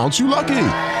pronounce you lucky.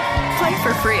 Play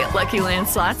for free at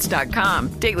LuckyLandSlots.com.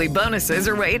 Daily bonuses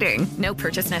are waiting. No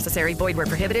purchase necessary. Void where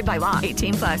prohibited by law.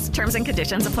 18+. Terms and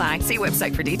conditions apply. See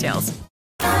website for details.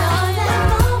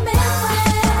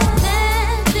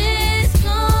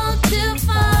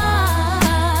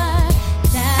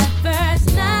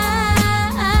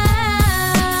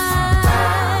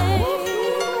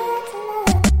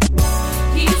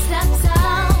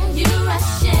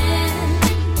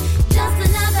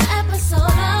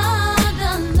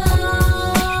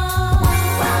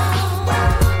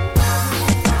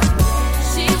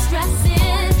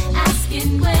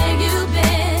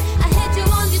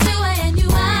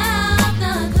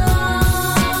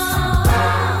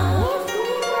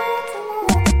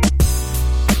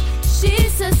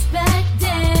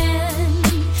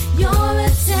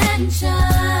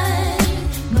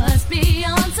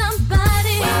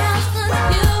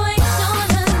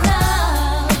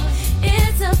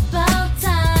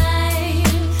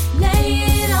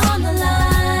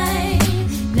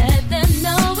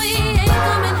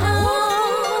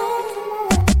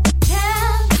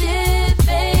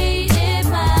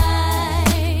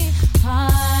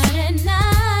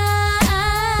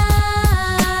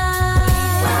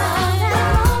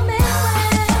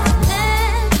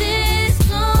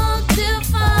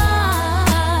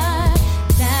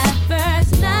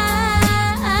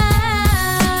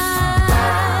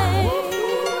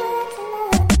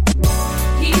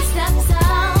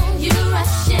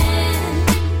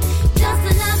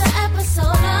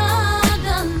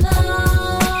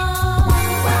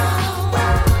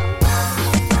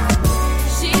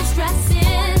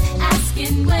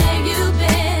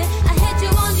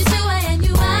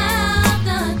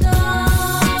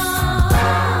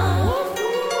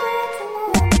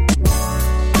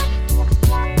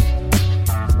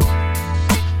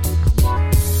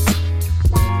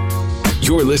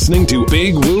 You're listening to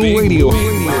Big Woo Radio.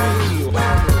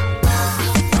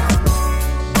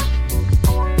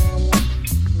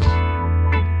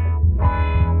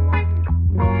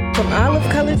 From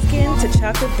olive-colored skin to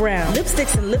chocolate brown,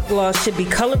 lipsticks and lip gloss should be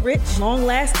color-rich,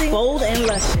 long-lasting, bold, and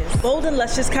luscious. Bold and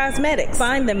Luscious Cosmetics.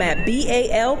 Find them at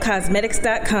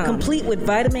balcosmetics.com. Complete with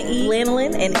vitamin E,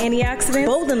 lanolin, and antioxidants,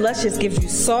 Bold and Luscious gives you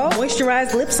soft,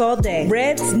 moisturized lips all day.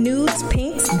 Reds, nudes,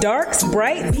 pinks, darks,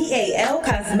 bright.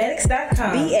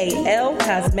 balcosmetics.com.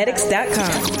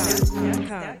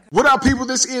 balcosmetics.com. What up, people?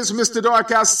 This is Mr.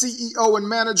 Darkout, CEO and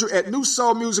manager at New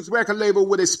Soul Music record label,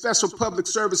 with a special public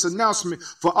service announcement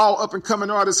for all up-and-coming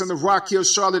artists in the Rock Hill,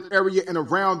 Charlotte area and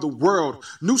around the world.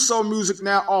 New Soul Music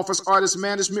now offers artist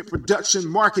management, production,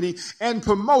 marketing, and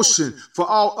promotion for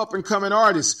all up-and-coming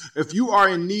artists. If you are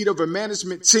in need of a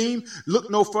management team,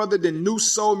 look no further than New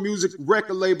Soul Music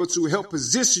record label to help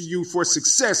position you for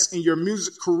success in your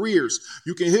music careers.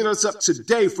 You can hit us up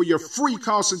today for your free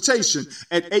consultation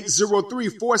at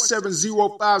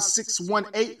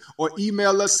 803-470-5618 or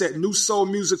email us at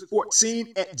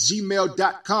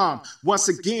newsoulmusic14@gmail.com. Once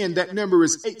again, that number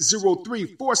is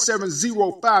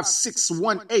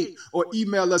 803-470-5618 or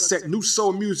email us at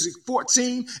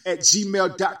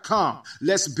newsoulmusic14@gmail.com.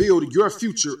 Let's build your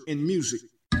future in music.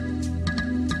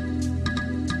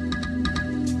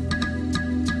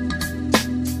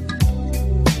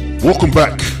 Welcome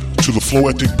back to the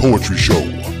Floetic Poetry Show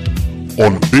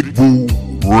on Big Woo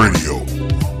Radio.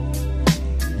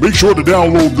 Make sure to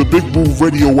download the Big Woo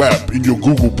Radio app in your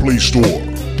Google Play Store.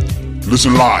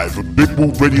 Listen live at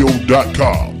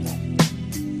bigwooradio.com.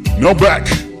 Now back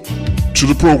to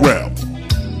the program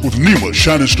with Nima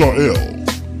Shining Star L,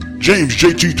 James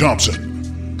JT Thompson,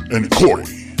 and Corey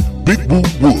Big Woo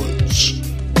Woods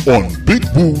on Big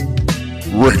Woo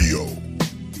Radio.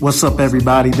 What's up,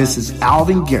 everybody? This is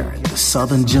Alvin Garrett, the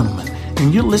Southern Gentleman,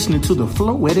 and you're listening to the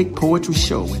Floetic Poetry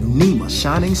Show with Nima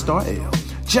Shining Star L,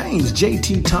 James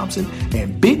JT Thompson,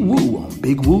 and Big Woo on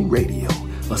Big Woo Radio,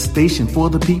 a station for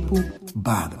the people,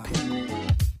 by the people.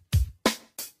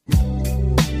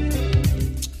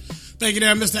 Thank you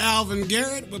there, Mr. Alvin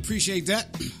Garrett. We appreciate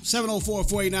that.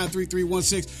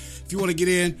 704-489-3316. If you want to get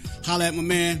in, holler at my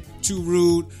man, Too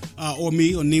Rude, or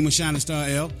me, or Nima Shining Star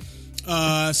L.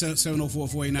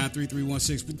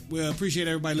 704-489-3316. We appreciate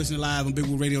everybody listening live on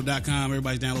BigWooRadio.com.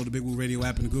 Everybody's download the Big Woo Radio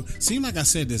app in the group. Seems like I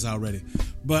said this already,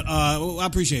 but I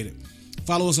appreciate it.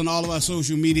 Follow us on all of our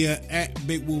social media at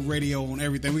Big Woo Radio on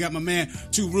everything. We got my man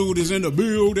Too Rude is in the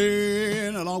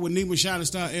building, along with Nima Shining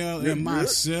Star L and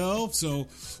myself. So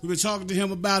we've been talking to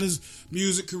him about his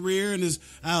music career and his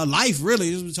life.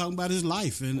 Really, we've been talking about his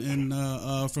life and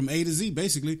from A to Z,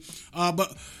 basically.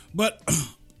 But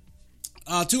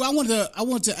too, I want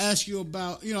to ask you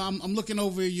about, I'm looking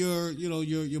over your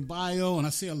bio, and I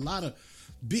see a lot of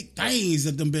big things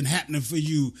that have been happening for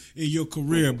you in your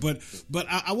career. But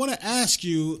I want to ask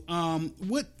you,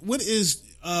 what is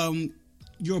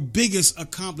your biggest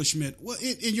accomplishment? What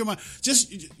in your mind?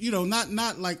 Just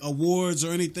not like awards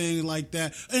or anything like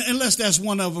that, unless that's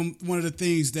one of the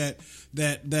things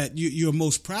that you're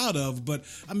most proud of. But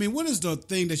I mean, what is the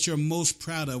thing that you're most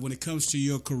proud of when it comes to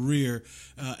your career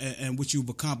and what you've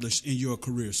accomplished in your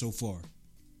career so far?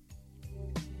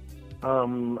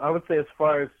 I would say, as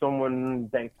far as someone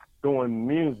that's doing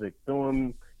music,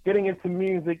 getting into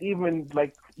music, even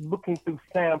like looking through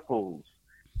samples,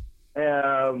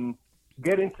 getting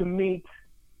to meet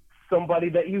somebody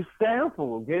that you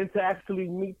sample, getting to actually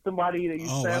meet somebody that you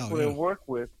sample and work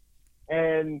with.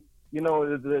 And,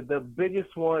 the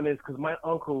biggest one is because my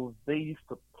uncles, they used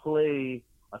to play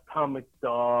Atomic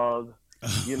Dog,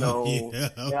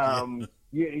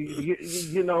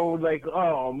 like,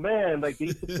 oh man, like they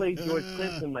used to play George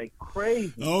Clinton like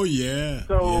crazy. Oh yeah.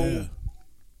 So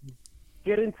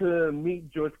getting to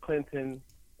meet George Clinton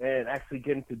and actually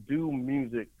getting to do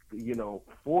music,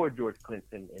 for George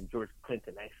Clinton, and George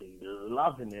Clinton actually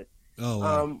loving it. Oh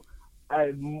wow.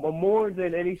 More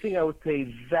than anything, I would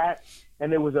say that,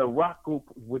 and there was a rock group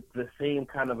with the same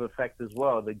kind of effect as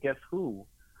well. The Guess Who,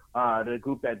 the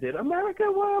group that did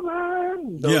American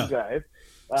Woman, those guys.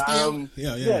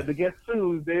 The Guess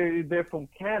Who, they're from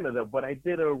Canada, but I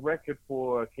did a record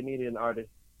for a Canadian artist,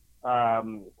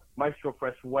 Maestro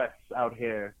Fresh West out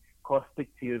here, called Stick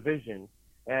to Your Vision.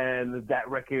 And that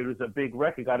record was a big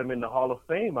record, got him in the Hall of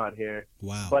Fame out here.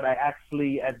 Wow. But I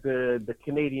actually, at the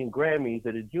Canadian Grammys,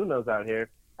 at the Junos out here,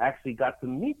 I actually got to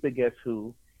meet the Guess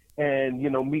Who and,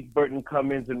 meet Burton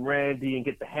Cummings and Randy and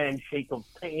get the handshake of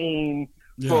pain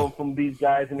from these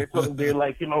guys. And they're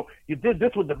like, you did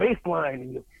this with the bass line,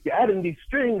 and you added these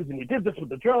strings, and you did this with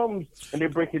the drums. And they're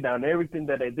breaking down everything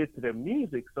that I did to their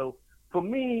music. So for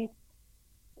me,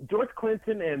 George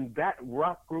Clinton and that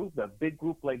rock group, that big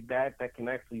group like that can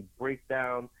actually break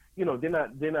down,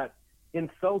 they're not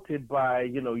insulted by,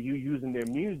 you using their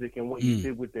music and what you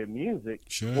did with their music,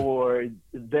 or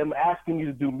them asking you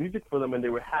to do music for them and they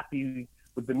were happy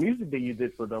with the music that you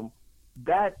did for them.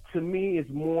 That to me is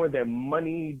more than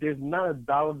money. There's not a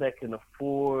dollar that can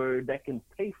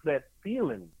pay for that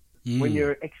feeling when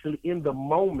you're actually in the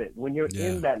moment, when you're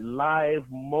in that live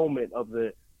moment of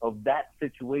that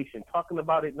situation. Talking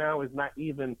about it now is not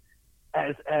even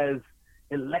as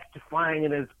electrifying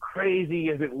and as crazy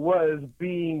as it was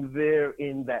being there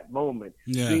in that moment,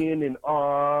 being in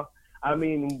awe. I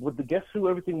mean, with the Guess Who,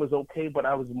 everything was okay, but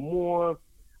I would say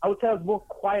I was more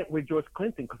quiet with George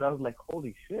Clinton because I was like,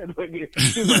 holy shit. Like,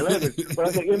 excuse my language. But I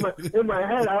was like, in my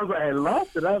head, I was like, I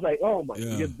lost it. I was like, oh my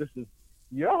God, this is,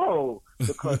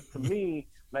 because to me,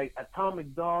 like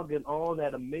Atomic Dog and all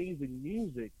that amazing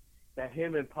music that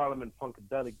him and Parliament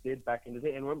Funkadelic did back in the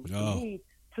day. And remember, to me,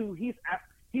 too, he's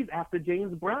after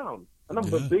James Brown. And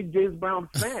I'm a big James Brown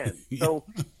fan. So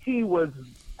he was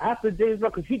after James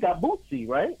Brown because he got Bootsy,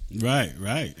 right?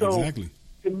 Right. So exactly.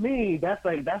 To me, that's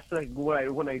like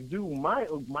when I do my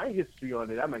history on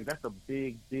it, I'm like, that's a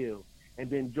big deal. And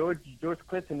then George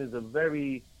Clinton is a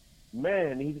very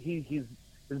he's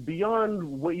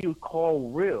beyond what you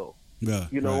call real. Yeah,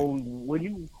 when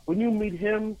you meet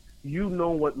him, you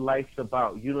know what life's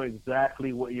about. You know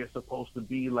exactly what you're supposed to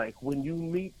be like. When you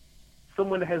meet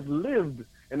someone that has lived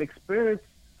and experienced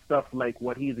stuff like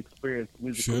what he's experienced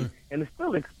musically and is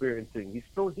still experiencing, he's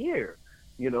still here.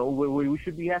 We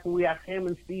should be happy we have him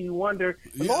and Stevie Wonder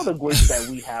and all the greats that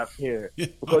we have here,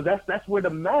 because that's where the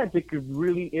magic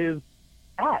really is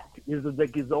at.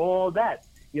 Is all that.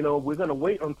 We're gonna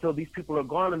wait until these people are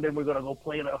gone and then we're gonna go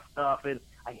play their stuff, and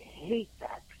I hate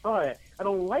that. Sorry, I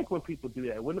don't like when people do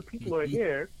that. When the people are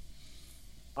here,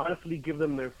 honestly, give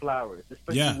them their flowers.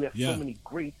 Especially we have so many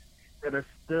greats that are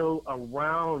still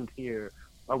around here,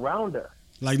 around us.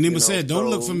 Like Nima said, don't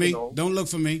look for me. Don't look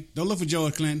for me. Don't look for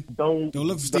George Clinton. Don't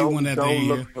look for Stevie Wonder. Don't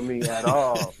look for me at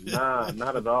all. Nah,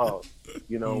 not at all.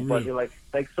 But you're like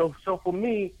so for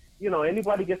me,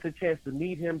 anybody gets a chance to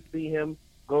meet him, see him,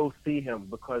 go see him,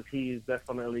 because he's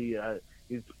definitely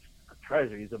he's a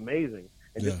treasure. He's amazing.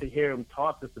 And just to hear him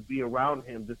talk, just to be around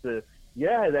him,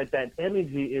 that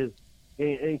energy is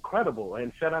incredible.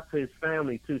 And shout out to his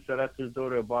family too. Shout out to his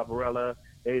daughter Barbarella,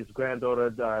 his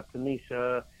granddaughter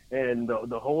Tanisha, and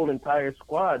the whole entire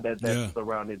squad that's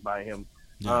surrounded by him.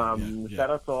 Shout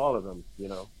out to all of them, you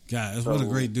know. God, that's what a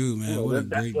great dude, man. What a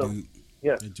great dude.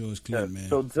 Yeah, George Clinton, man.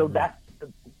 So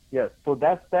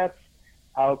that's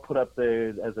I'll put up there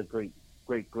as a great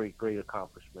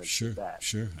accomplishment. Sure,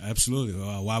 absolutely.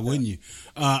 Why wouldn't you?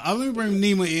 Let me bring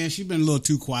Nima in. She's been a little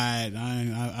too quiet.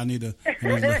 I need to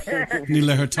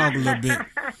let her talk a little bit.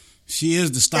 She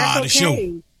is the star of the show.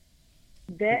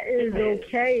 That is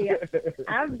okay.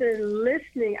 I've been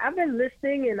listening,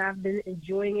 and I've been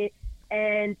enjoying it.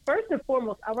 And first and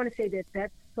foremost, I want to say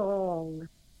that song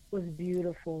was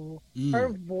beautiful. Her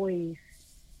voice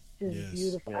just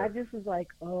beautiful. I just was like,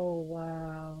 oh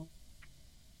wow.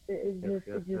 It just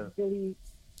really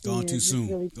gone too soon.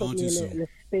 Really put me in a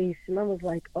space, and I was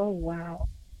like, oh wow.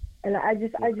 And I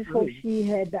just hope she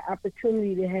had the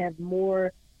opportunity to have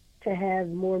more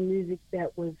music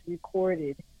that was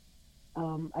recorded.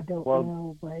 I don't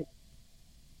know, but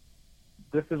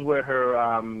this is where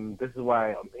her this is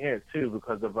why I'm here too,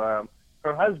 because of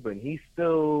her husband. He's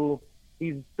still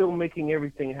making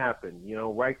everything happen, you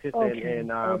know, Righteous and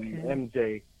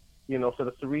MJ, you know, so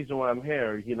that's the reason why I'm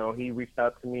here. You know, he reached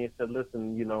out to me and said,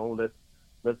 listen, you know,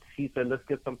 let's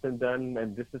get something done,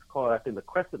 and this is called, I think, the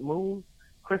Crescent Moon.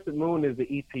 Crescent Moon is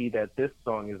the EP that this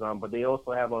song is on, but they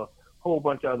also have a whole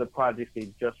bunch of other projects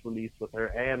they just released with her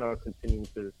and are continuing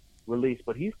to release.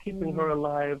 But he's keeping her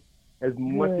alive as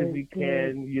much as he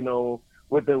can, you know,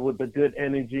 with the good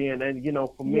energy. And then, you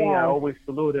know, for me, I always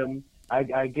salute him.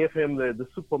 I give him the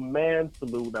Superman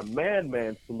salute, a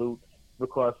man salute,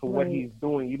 because for what he's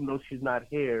doing, even though she's not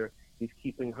here, he's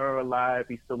keeping her alive.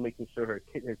 He's still making sure her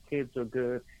kids are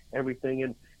good, everything.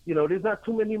 And, you know, there's not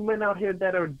too many men out here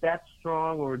that are that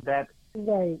strong or that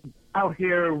out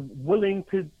here willing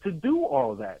to do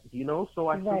all that, you know. So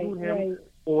I salute him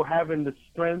for having the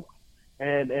strength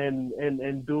and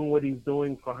doing what he's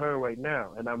doing for her right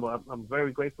now. And I'm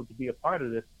very grateful to be a part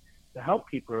of this, to help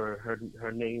keep her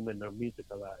name and her music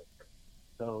alive.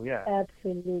 So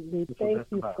absolutely. Thank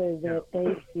you for that.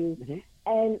 Thank you. Mm-hmm.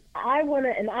 And I'm going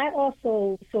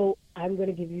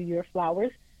to give you your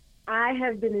flowers. I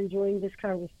have been enjoying this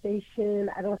conversation.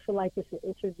 I don't feel like it's an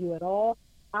interview at all.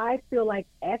 I feel like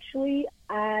actually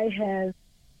I have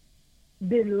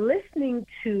been listening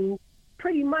to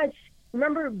pretty much,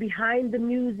 remember Behind the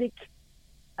Music,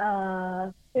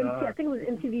 I think it was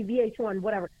MTV VH1,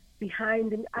 whatever.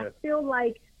 I feel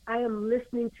like I am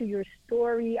listening to your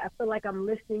story. I feel like I'm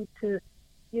listening to,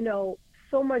 you know,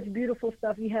 so much beautiful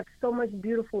stuff. You have so much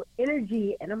beautiful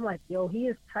energy. And I'm like, yo, he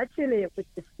is touching it with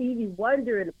the Stevie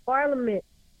Wonder and the Parliament.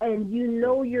 And you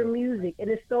know your music. And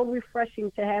it's so refreshing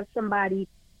to have somebody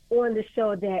on the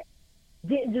show that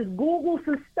didn't just Google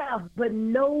some stuff, but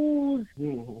knows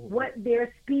what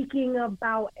they're speaking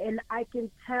about. And I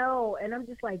can tell. And I'm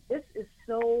just like, this is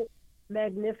so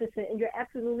magnificent. And you're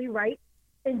absolutely right.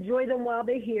 Enjoy them while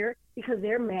they're here, because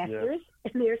they're masters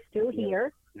and they're still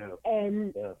here.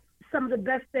 And some of the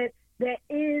best that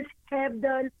have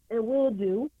done and will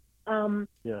do. And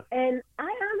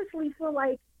I honestly feel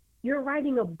like you're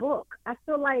writing a book. I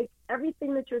feel like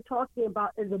everything that you're talking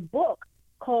about is a book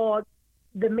called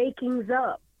The Makings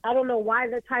Of. I don't know why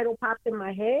the title popped in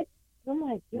my head. I'm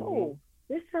like, yo,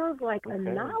 this sounds like a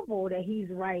novel that he's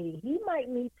writing. He might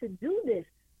need to do this.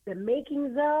 The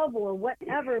Makings Of or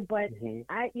whatever, but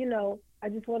I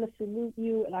just want to salute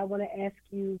you, and I want to ask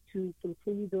you to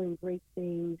continue doing great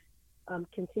things,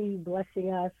 continue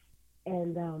blessing us,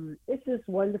 and it's just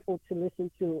wonderful to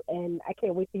listen to, and I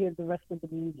can't wait to hear the rest of the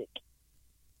music.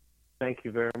 Thank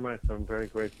you very much. I'm very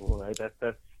grateful.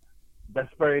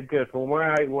 That's very good. From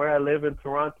where I live in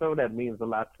Toronto, that means a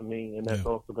lot to me, and that's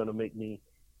also going to make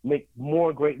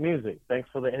more great music. Thanks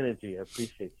for the energy. I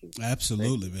appreciate you.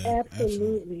 Absolutely, man.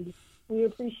 Absolutely. We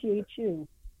appreciate you.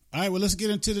 All right, well, let's get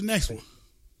into the next one.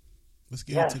 Let's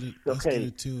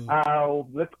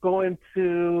go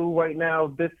into right now.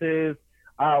 This is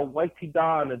Whitey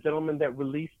Don, a gentleman that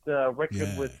released a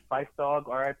record with Fife Dog,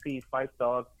 R.I.P. Fife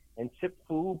Dog, and Chip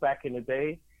Fu back in the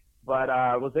day. But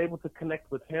I was able to connect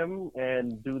with him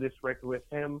and do this record with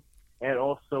him, and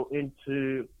also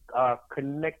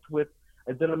connect with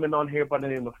a gentleman on here by the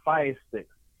name of Fire Stick.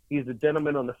 He's a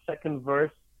gentleman on the second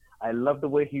verse. I love the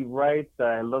way he writes.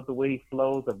 I love the way he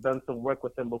flows. I've done some work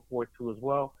with him before too as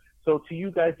well. So to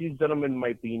you guys, these gentlemen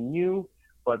might be new,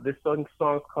 but this song's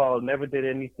called Never Did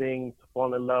Anything to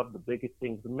Fall in Love, The Biggest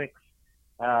Things Mix.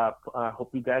 I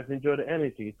hope you guys enjoy the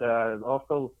energy.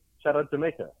 Also, shout out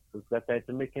Jamaica. It's got that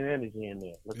Jamaican energy in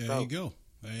there. There you go.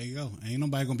 Ain't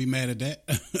nobody going to be mad at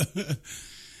that.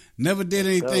 Never Did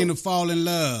Anything to Fall in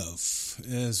Love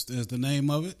is the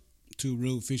name of it. Too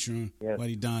Rude featuring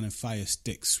Buddy Don and Fire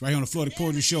Sticks. Right here on the Florida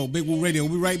Poetry Show, Big Woo Radio.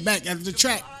 We'll be right back after the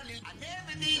track.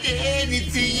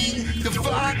 Anything to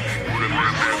fuck,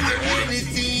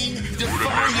 anything to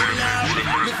fall in love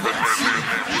with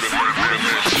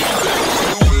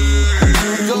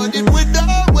thought it would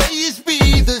always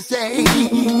be the same.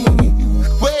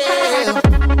 Well,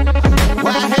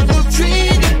 why have you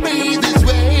treated me this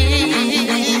way?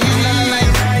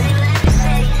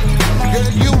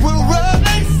 Girl, you were all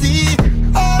I see,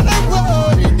 all I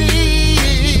wanted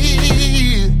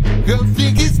is. Girl,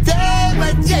 think it's time I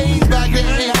change my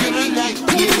girl.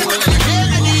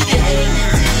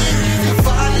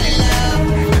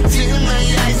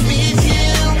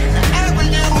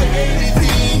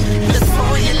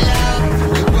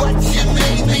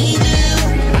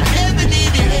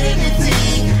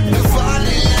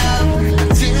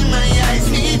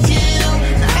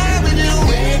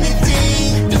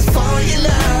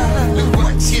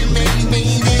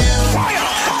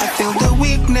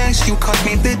 You caught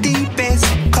me the deepest,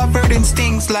 covered in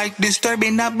stings like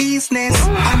disturbing a business.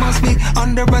 I must be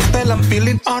under a spell, I'm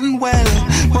feeling unwell.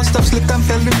 Must have slipped and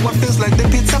fell in what feels like the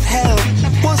pits of hell.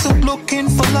 Wasn't looking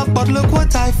for love, but look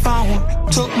what I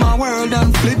found. Took my world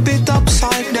and flip it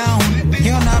upside down.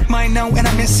 You're not mine now, and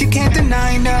I miss you can't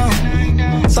deny now.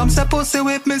 Some supposed to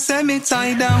whip me, send me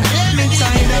tie down. Me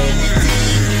tie down.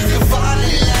 To fall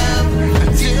in love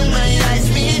until my eyes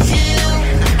meet you.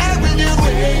 I will do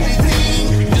anything.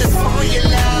 For your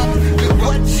love, look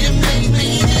what you made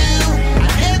me do. I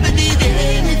never did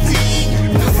anything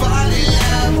to fall in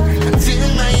love until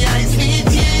my eyes meet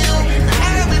you.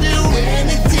 I will do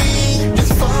anything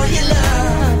just for your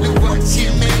love. Look what you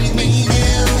made me do.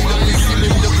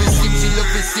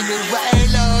 Love is see me, why,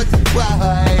 Lord?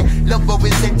 Why? Love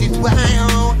always said it, why?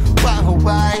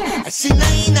 I see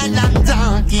in a long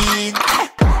talking.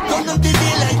 Don't know the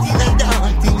daylight in a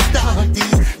dark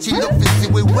things. She love is see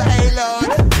me, why, Lord?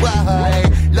 Why?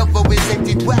 Love always said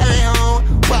it, why?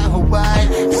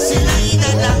 She ain't a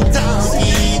long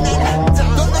talking.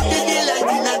 Don't know the daylight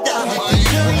in a dark.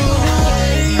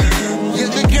 You're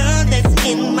the girl that's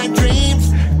in my dreams.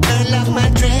 Girl of my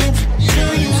dreams.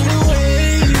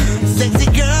 Sexy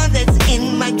girl that's in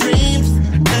my dreams.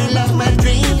 Girl of my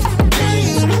dreams.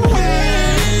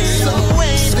 So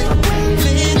wavy,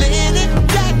 feeling it,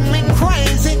 got me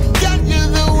crazy. Got you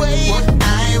the way what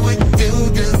I would do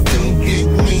just to get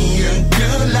me a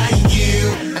girl like you.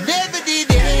 I never did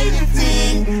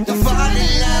anything to fall in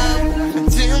love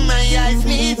until my eyes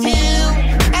meet you.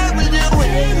 I will do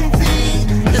anything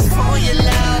just for your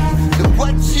love. Look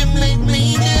what you made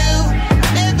me do. I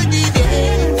never did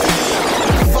anything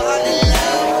to fall in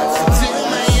love until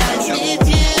my eyes meet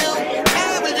you. I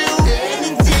will do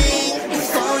anything just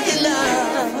for your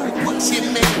love. Look what you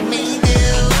made me do.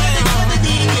 I never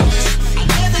did it. I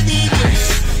never did it.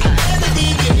 I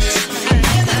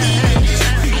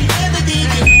never did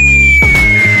it.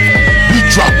 We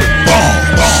dropping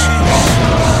bombs.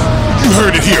 You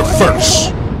heard it here first.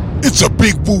 It's a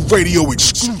Big Woo Radio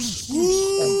exclusive.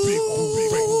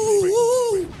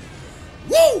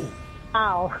 Woo!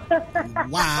 Wow.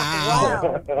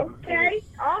 Wow. Okay,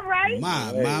 all right.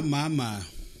 My.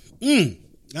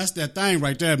 That's that thing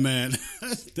right there, man.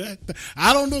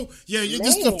 I don't know. Yeah,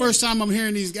 this is the first time I'm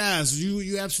hearing these guys.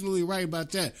 You absolutely right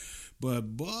about that. But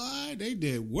boy, they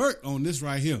did work on this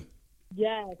right here.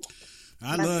 Yes.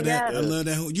 I love that. I love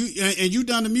that. You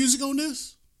done the music on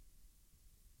this?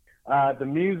 The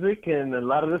music and a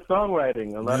lot of the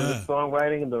songwriting,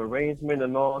 and the arrangement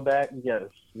and all that. Yes.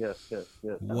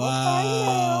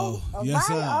 Wow. Yes,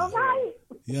 sir. All right.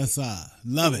 Yes, sir.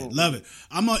 Love it.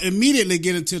 I'm going to immediately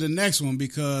get into the next one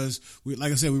because,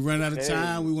 like I said, we run out of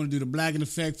time. We want to do the blacking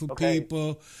effect for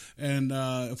people. And,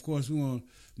 of course, we want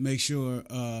to make sure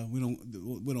we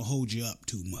don't hold you up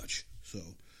too much. So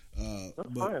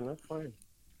That's fine.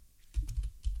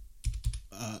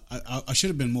 I should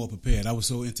have been more prepared. I was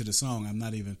so into the song.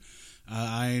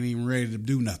 I ain't even ready to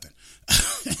do nothing.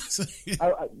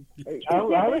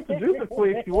 I'll introduce it for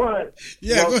you if you want.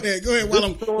 Yeah, go ahead.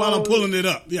 While I'm pulling it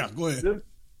up. Yeah, go ahead.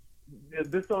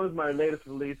 This song is my latest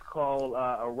release called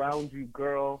 "Around You,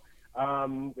 Girl."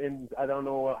 And I don't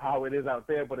know how it is out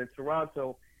there, but in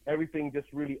Toronto, everything just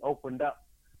really opened up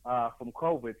from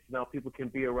COVID. Now people can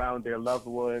be around their loved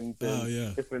ones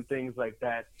and different things like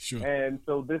that. Sure. And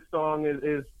so this song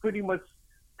is pretty much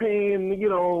paying,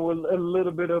 a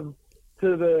little bit of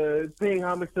paying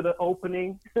homage to the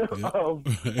opening of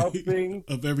things.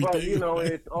 Of everything. But,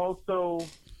 it's also,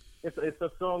 it's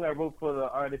a song I wrote for the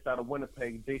artist out of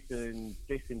Winnipeg, Jason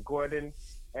Gordon.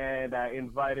 And I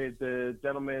invited the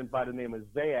gentleman by the name of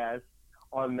Zayaz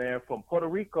on there from Puerto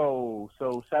Rico.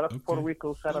 So shout out to Puerto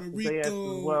Rico. Shout out to Zayas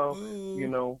as well. You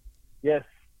know, yes.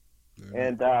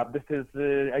 And this is,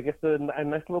 I guess, a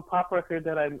nice little pop record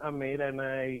that I made, and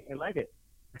I like it.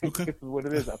 Okay. This is what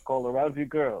it is. I call Around You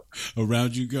Girl.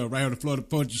 Around You Girl, right on the Florida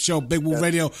Poetry Show, Big Woo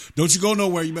Radio. Don't you go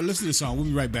nowhere. You better listen to this song. We'll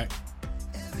be right back.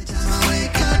 Every time I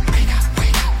wake up,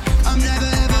 I'm never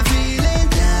ever feeling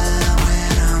down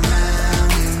when I'm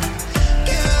around you.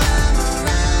 Girl, I'm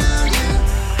around you.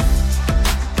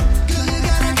 Girl, you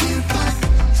got a cute body.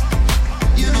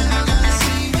 You're never gonna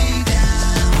see me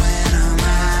down when I'm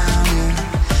around you.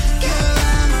 Girl,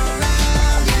 I'm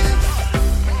around you.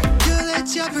 Girl,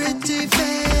 it's your pretty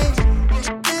face,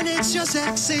 and it's your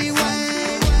sexy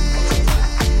way.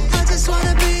 I just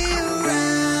wanna be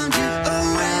around you,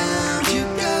 around you,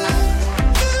 girl.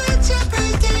 Girl, it's your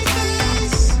pretty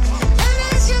face, and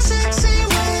it's your sexy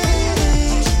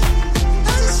ways.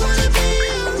 I just wanna be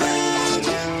around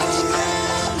you,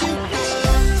 girl.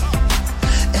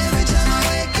 Every time I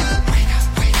wake up,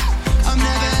 I'm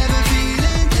never ever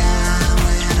feeling down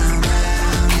when I'm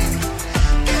around you.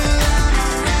 Girl, I'm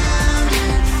around you.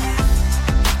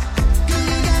 Girl,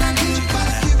 you got a cute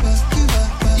body.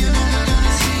 You're never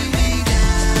gonna see me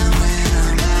down when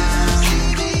I'm around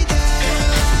you.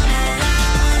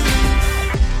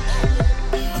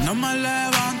 Cuando me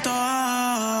levanto,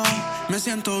 me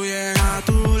siento bien a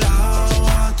tu lado,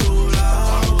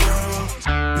 girl.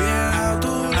 Bien a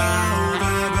tu lado,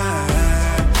 bebé.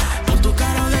 Por tu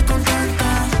cara de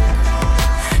contenta,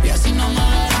 y así no me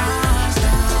verás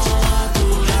down a tu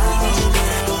lado,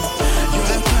 girl. Yo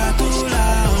estoy a tu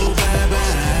lado, bebé.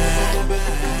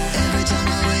 Every time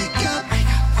I wake up,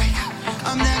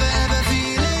 I'm never ever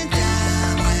feeling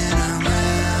down when I'm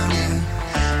around you.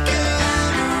 Girl,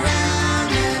 I'm around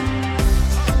you.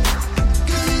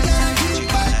 Girl, you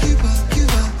got a cute body.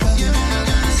 You're never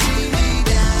gonna see me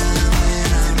down when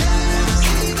I'm around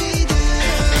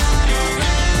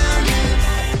you.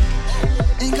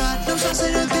 Ain't got no sense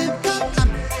in a bit,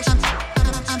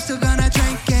 I'm still gonna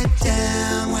drink it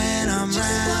down when I'm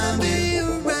around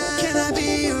you. Can I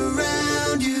be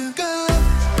around you, girl?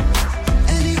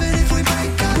 And even if we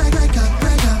break up,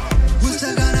 we're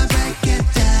still gonna break it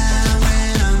down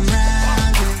when I'm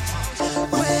around you.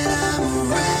 When I'm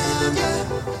around you.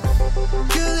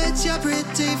 Girl, it's your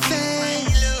pretty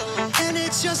face, and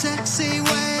it's your sexy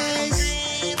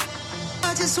ways.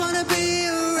 I just wanna be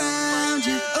around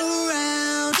you,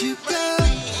 girl.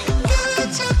 Girl,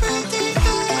 it's your pretty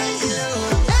face,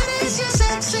 and it's your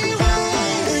sexy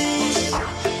ways.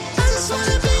 I just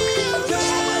wanna be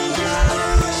around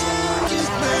you,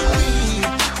 baby.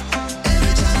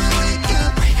 Every time I wake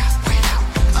up,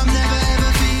 I'm never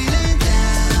ever feeling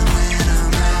down when I'm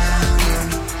around you.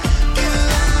 Girl,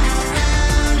 I'm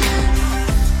around you.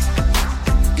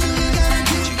 Girl,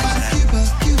 you got a cute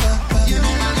body. You're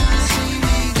never gonna see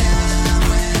me down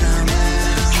when I'm around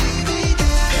you.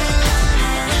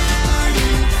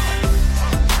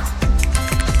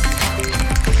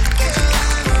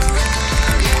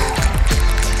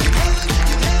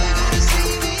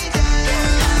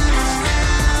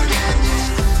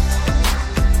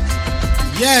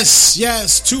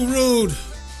 Yes, Too Rude,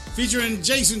 featuring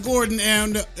Jason Gordon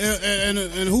and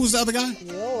who's the other guy?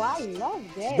 Yo, I love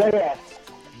that.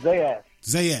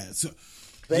 Zayas.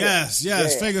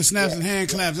 Yes. Finger snaps and hand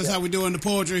claps. That's how we do in the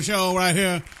poetry show right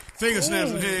here. Finger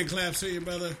snaps and hand claps to you,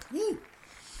 brother. Woo.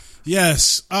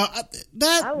 Yes. I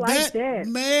like that.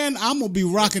 Man, I'm going to be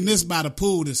rocking this by the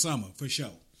pool this summer for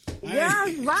sure. Yeah,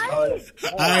 right.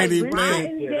 I ain't even playing.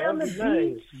 Riding down the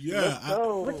beach. Yeah.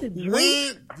 With the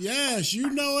drink. Yes, you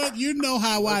know it. You know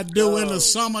how I do in the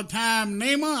summertime,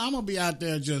 Nima. I'm going to be out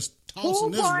there just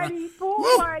tossing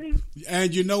Pool party.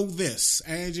 And you know this,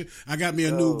 Angie, I got me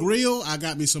a new grill. I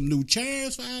got me some new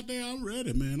chairs out there. I'm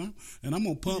ready, man. And I'm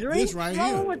gonna pump this right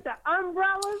here. With the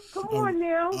umbrellas. Come on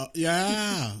now.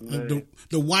 Yeah.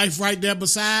 The wife right there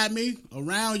beside me,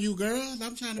 around you, girl.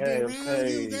 I'm trying to be around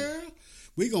you, girl.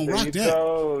 We gonna rock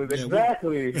that.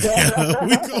 Exactly.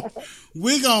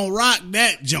 We gonna rock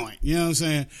that joint. You know what I'm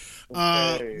saying?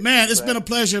 Man, it's been a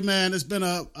pleasure, man. It's been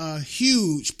a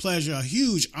huge pleasure, a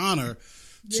huge honor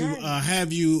to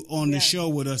have you on the show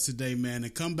with us today, man.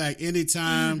 And come back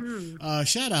anytime.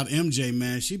 Shout out MJ,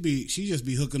 man. She just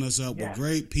be hooking us up with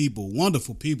great people,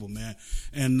 wonderful people, man.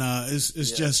 And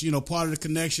it's just part of the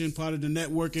connection, part of the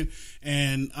networking,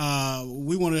 and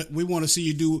we want to see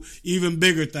you do even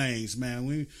bigger things, man.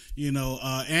 We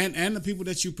and the people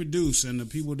that you produce and the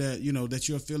people that that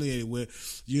you're affiliated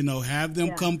with, have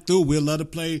them come through. We'll love to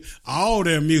play all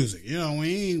their music. We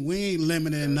ain't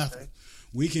limited in nothing.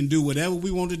 We can do whatever we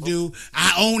want to do.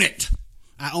 I own it.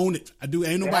 I own it. I do.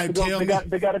 Ain't nobody tell me.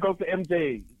 They got to go to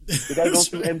MJ. They got to go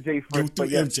through MJ first. But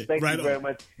yes, MJ. thank Right you on. very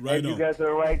much. Right and on. you guys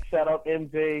are right. Shout out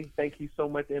MJ. Thank you so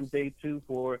much, MJ, too,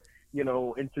 for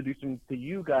introducing me to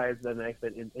you guys and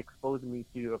exposing me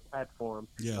to your platform.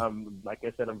 Yeah. Like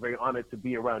I said, I'm very honored to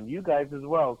be around you guys as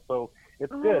well. So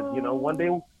it's good. One day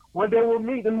we'll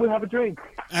meet and we'll have a drink.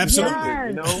 Absolutely.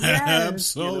 Yes.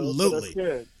 Absolutely. So that's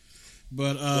good.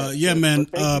 But yeah, man.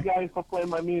 Thank you guys for playing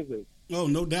my music. Oh,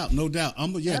 no doubt, no doubt.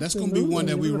 That's going to be one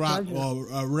that we rock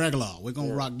regular. We're going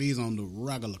to rock these on the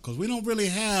regular because we don't really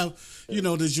have,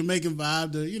 the Jamaican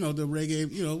vibe, the reggae.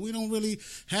 We don't really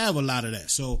have a lot of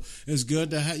that. So it's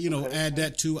good to add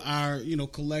that to our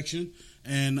collection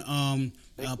and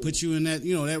put you in that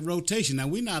that rotation. Now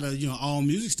we're not a all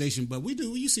music station, but we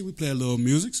do. You see, we play a little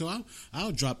music, so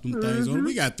I'll drop them things on.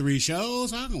 We got 3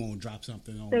 shows. I'm going to drop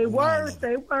something on. Say word.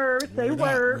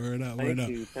 Word up.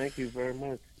 Thank you very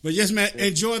much. But yes, man,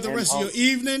 enjoy the rest of your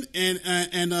evening, and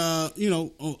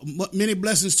many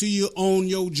blessings to you on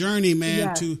your journey,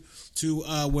 man, to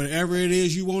wherever it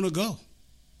is you want to go.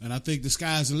 And I think the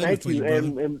sky's the limit for you,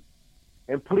 brother.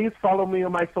 And please follow me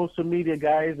on my social media,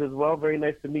 guys, as well. Very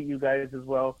nice to meet you guys as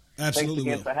well. Absolutely.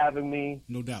 Thanks again for having me.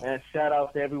 No doubt. And shout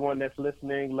out to everyone that's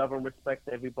listening. Love and respect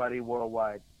to everybody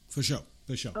worldwide. For sure.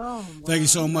 Oh, wow. Thank you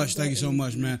so much. Thank you so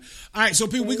much, man. All right, so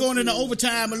people, we're going into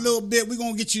overtime a little bit. We're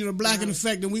gonna get you the Black in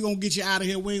Effect, and we're gonna get you out of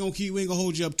here. We ain't gonna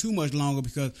hold you up too much longer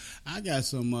because I got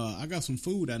some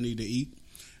food I need to eat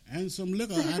and some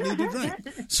liquor I need to drink.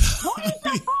 So,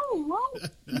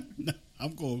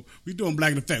 we're doing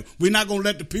Black in Effect. We're not gonna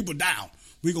let the people down.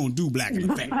 We're gonna do Black in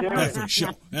Effect.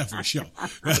 That's for sure.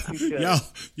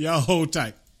 Y'all hold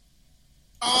tight.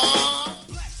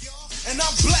 And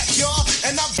I'm black, y'all,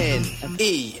 and I'm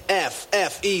N-E-F-F-E-C-T.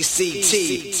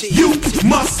 You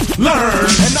must learn.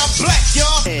 And I'm black,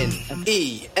 y'all.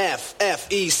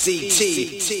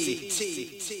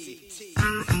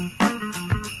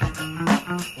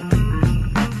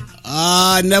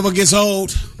 It never gets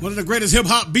old. One of the greatest hip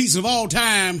hop beats of all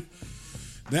time.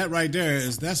 That right there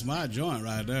that's my joint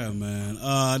right there, man.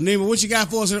 Nima, what you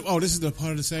got for us? Oh, this is the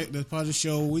part of the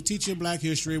show. We teach you Black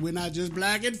history. We're not just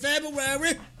Black in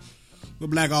February. We're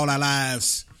Black all our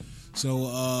lives. So,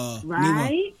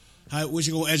 right. Nima, what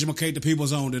you gonna educate the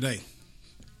people's on today?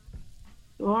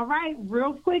 All right,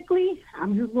 real quickly,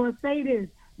 I'm just gonna say this.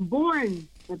 Born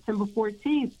September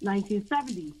 14th,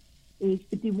 1970, age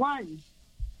 51.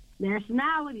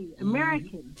 Nationality,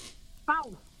 American.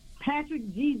 Spouse,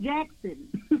 Patrick G. Jackson.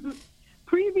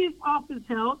 Previous office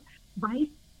held Vice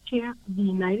Chair of the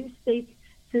United States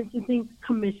Sentencing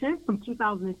Commission from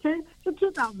 2010 to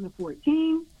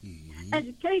 2014.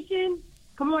 Education,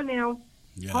 come on now.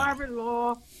 Yeah. Harvard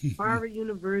Law, Harvard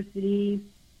University,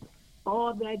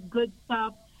 all that good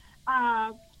stuff.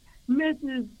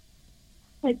 Mrs.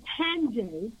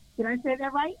 Katanji, did I say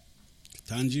that right?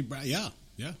 Katanji, yeah.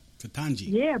 Katanji.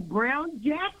 Yeah, Brown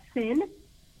Jackson,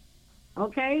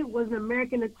 was an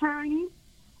American attorney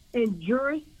and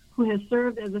jurist who has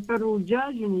served as a federal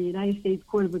judge in the United States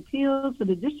Court of Appeals for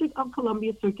the District of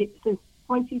Columbia Circuit since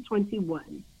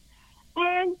 2021.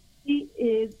 And he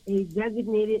is a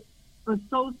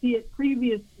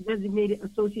previous designated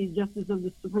associate justice of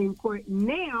the Supreme Court.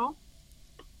 Now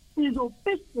is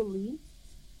officially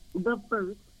the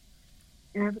first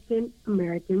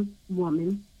African-American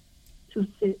woman to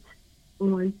sit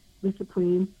on the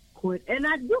Supreme Court. And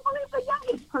I do believe the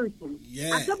youngest person.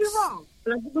 Yes. I could be wrong,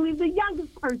 but I do believe the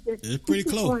youngest person it's pretty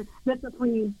close. On the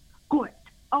Supreme Court.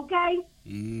 Okay?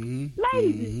 Mm-hmm.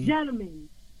 Ladies and gentlemen,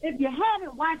 if you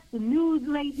haven't watched the news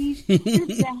lately, if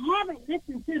you haven't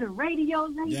listened to the radio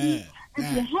lately,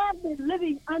 if you have been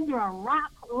living under a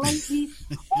rock lately,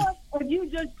 or if you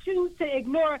just choose to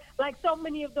ignore, like so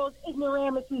many of those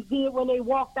ignoramuses did when they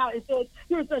walked out and said,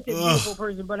 "You're such a beautiful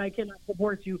person, but I cannot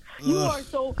support you. You are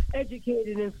so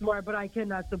educated and smart, but I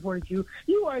cannot support you.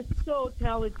 You are so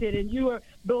talented and you are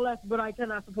blessed, but I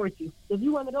cannot support you." If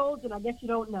you're one of those, then I guess you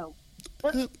don't know.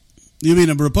 You mean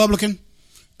a Republican?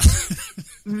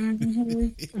 Mm-hmm.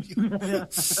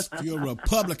 If you're a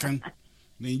Republican,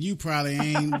 then you probably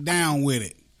ain't down with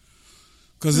it.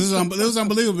 Because it was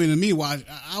unbelievable to me.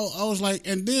 I was like,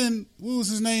 and then, what was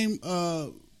his name?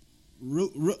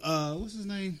 What's his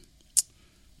name?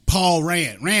 Paul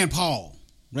Rand Paul.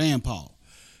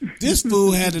 This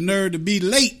fool had the nerve to be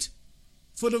late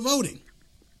for the voting.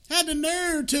 Had the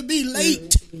nerve to be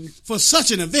late for such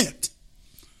an event.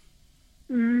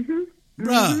 Mm-hmm.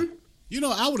 Bruh.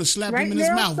 I would have slapped him in his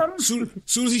mouth.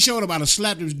 Soon as he showed up, I'd have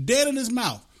slapped him dead in his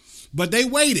mouth. But they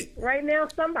waited. Right now,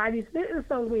 somebody's sitting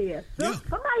somewhere.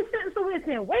 Somebody's sitting somewhere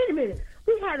saying, "Wait a minute,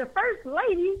 we had a first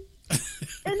lady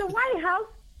in the White House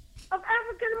of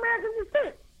African American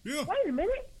descent. Yeah. Wait a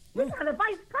minute. We got a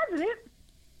vice president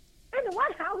in the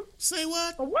White House. Say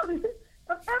what? A woman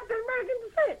of African American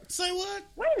descent. Say what?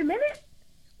 Wait a minute.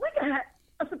 We got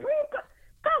a Supreme Court.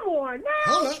 Come on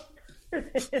now.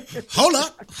 Hold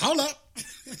up.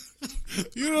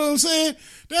 You know what I'm saying?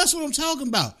 That's what I'm talking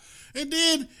about. And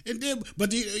then,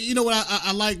 but you know what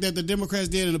I like that the Democrats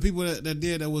did and the people that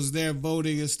did that was there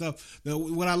voting and stuff.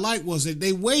 What I like was that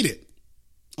they waited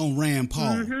on Rand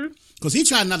Paul because he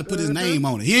tried not to put his name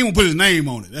on it. He ain't want to put his name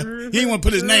on it. He ain't want to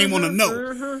put his name on the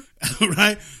note.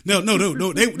 Right? No.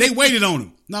 They waited on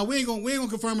him. Now we ain't gonna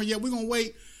confirm it yet. We're gonna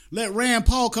wait. Let Rand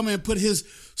Paul come in and put his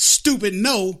stupid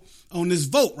no on this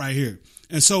vote right here.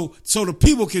 And so the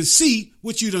people can see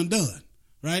what you done.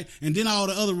 Right? And then all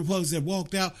the other Republicans that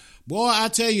walked out, boy, I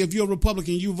tell you, if you're a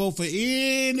Republican, you vote for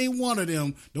any one of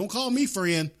them. Don't call me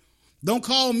friend. Don't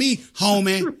call me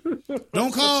homie.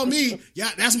 Don't call me. Yeah,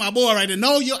 that's my boy right there.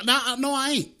 No, I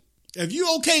ain't. If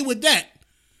you okay with that,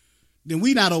 then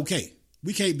we not okay.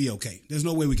 We can't be okay. There's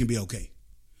no way we can be okay.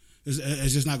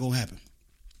 It's just not gonna happen.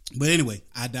 But anyway,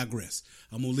 I digress.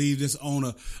 I'm gonna leave this on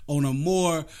a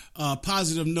more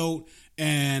positive note.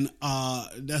 And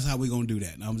that's how we're going to do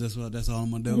that. That's all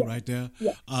I'm going to do right there.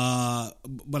 Yeah.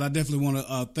 But I definitely want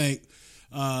to thank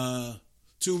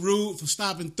Too Rude for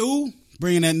stopping through,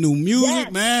 bringing that new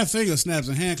music, man. Finger snaps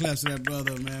and hand claps to that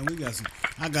brother, man.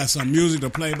 I got some music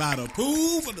to play by the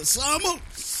pool for the summer.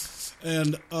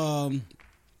 And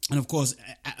of course,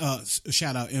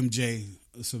 shout out MJ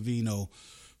Savino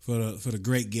for the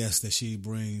great guests that she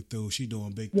bring through. She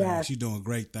doing big things. She doing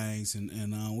great things,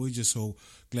 and we're just so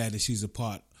glad that she's a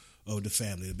part of the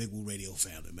family, the Big Woo Radio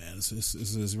family, man.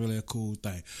 It's really a cool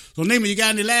thing. So, Nima, you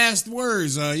got any last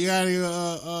words? You got any?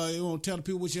 You want to tell the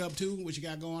people what you're up to, what you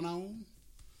got going on?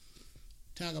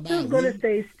 Talk about. I'm going to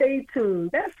say, stay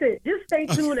tuned. That's it. Just stay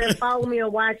tuned and follow me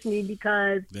and watch me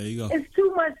because there you go. It's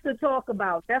too much to talk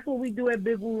about. That's what we do at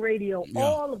Big Woo Radio. Yeah.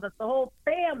 All of us, the whole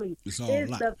family. It's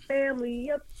the family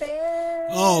affair.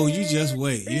 Oh, you just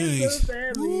wait. It's the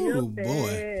family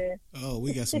affair. Boy. Oh,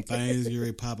 we got some things you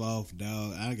ready to pop off,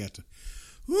 dog. I got to.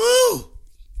 Woo!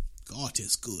 God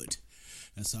is good.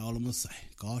 That's all I'm going to say.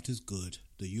 God is good.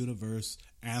 The universe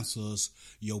answers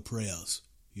your prayers.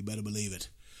 You better believe it.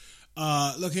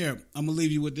 Look here, I'm gonna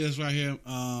leave you with this right here.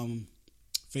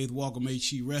 Faith Walker, may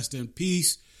she rest in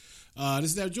peace. This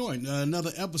is that joint,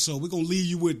 another episode. We're gonna leave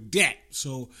you with that.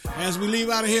 So as we leave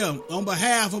out of here, on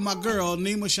behalf of my girl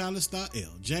Nima Shining Star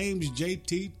L, James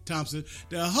JT Thompson,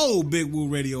 the whole Big Woo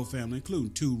Radio family,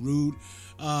 including Too Rude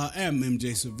and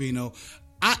MJ Savino,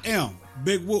 I am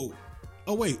Big Woo.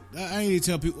 Oh wait, I ain't need to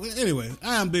tell people. Anyway,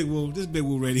 I am Big Woo. This is Big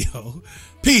Woo Radio.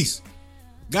 Peace.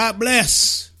 God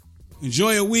bless.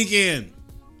 Enjoy your weekend.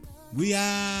 We out.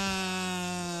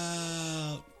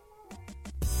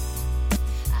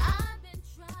 I've been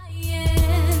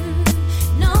trying,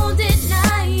 no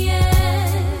denying.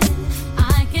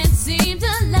 I can't seem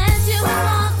to let you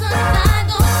walk the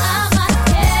cycle out my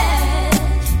head.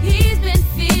 He's been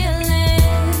feeling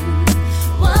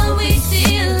what we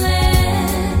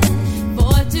feeling.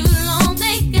 For too long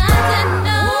they got to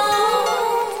know.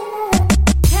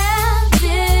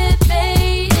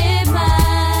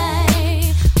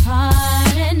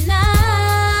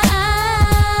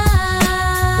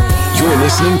 You're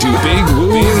listening to Big Woo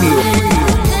Radio.